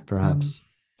 Yeah, perhaps.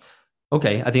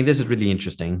 Okay, I think this is really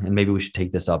interesting, and maybe we should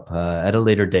take this up at a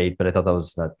later date, but I thought that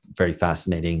was a very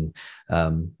fascinating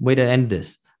way to end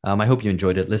this. I hope you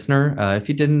enjoyed it, listener. If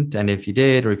you didn't, and if you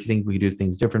did, or if you think we could do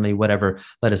things differently, whatever,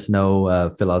 let us know.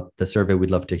 Fill out the survey.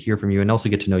 We'd love to hear from you and also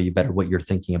get to know you better, what you're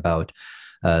thinking about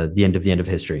the end of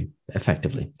history,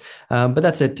 effectively. But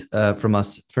that's it from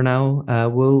us for now.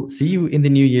 We'll see you in the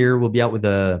new year. We'll be out with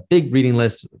a big reading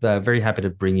list. Very happy to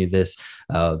bring you this.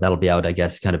 That'll be out, I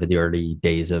guess, kind of in the early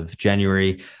days of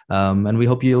January. And we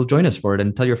hope you'll join us for it,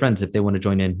 and tell your friends if they want to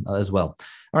join in as well.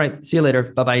 All right. See you later.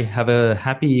 Bye-bye. Have a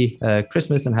happy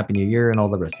Christmas and happy New Year and all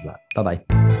the rest of that. Bye-bye.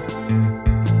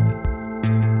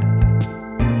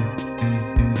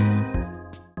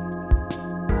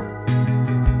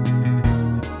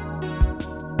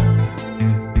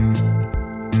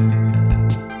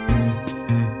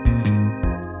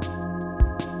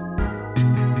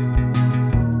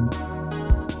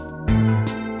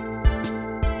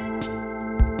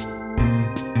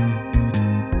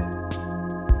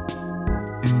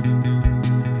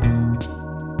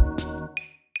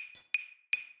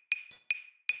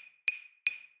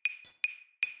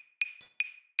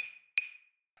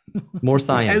 More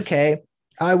science. Okay.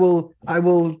 I will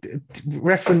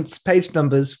reference page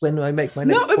numbers when I make my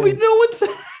next point. No one said.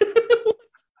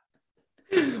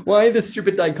 Why the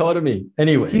stupid dichotomy?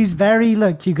 Anyway. You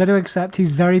got to accept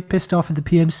he's very pissed off at the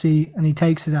PMC and he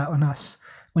takes it out on us.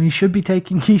 When he should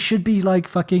be like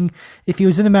fucking, if he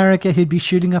was in America, he'd be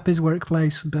shooting up his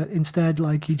workplace, but instead,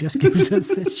 he just gives us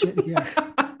this shit here.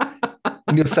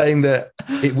 And you're saying that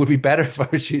it would be better if I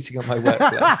was shooting at my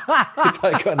workplace if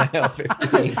I got an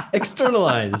AR-15.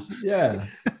 Externalize. Yeah.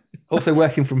 Also,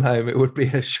 working from home, it would be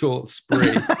a short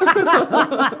spree.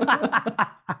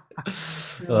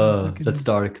 That's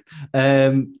dark.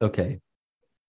 Okay.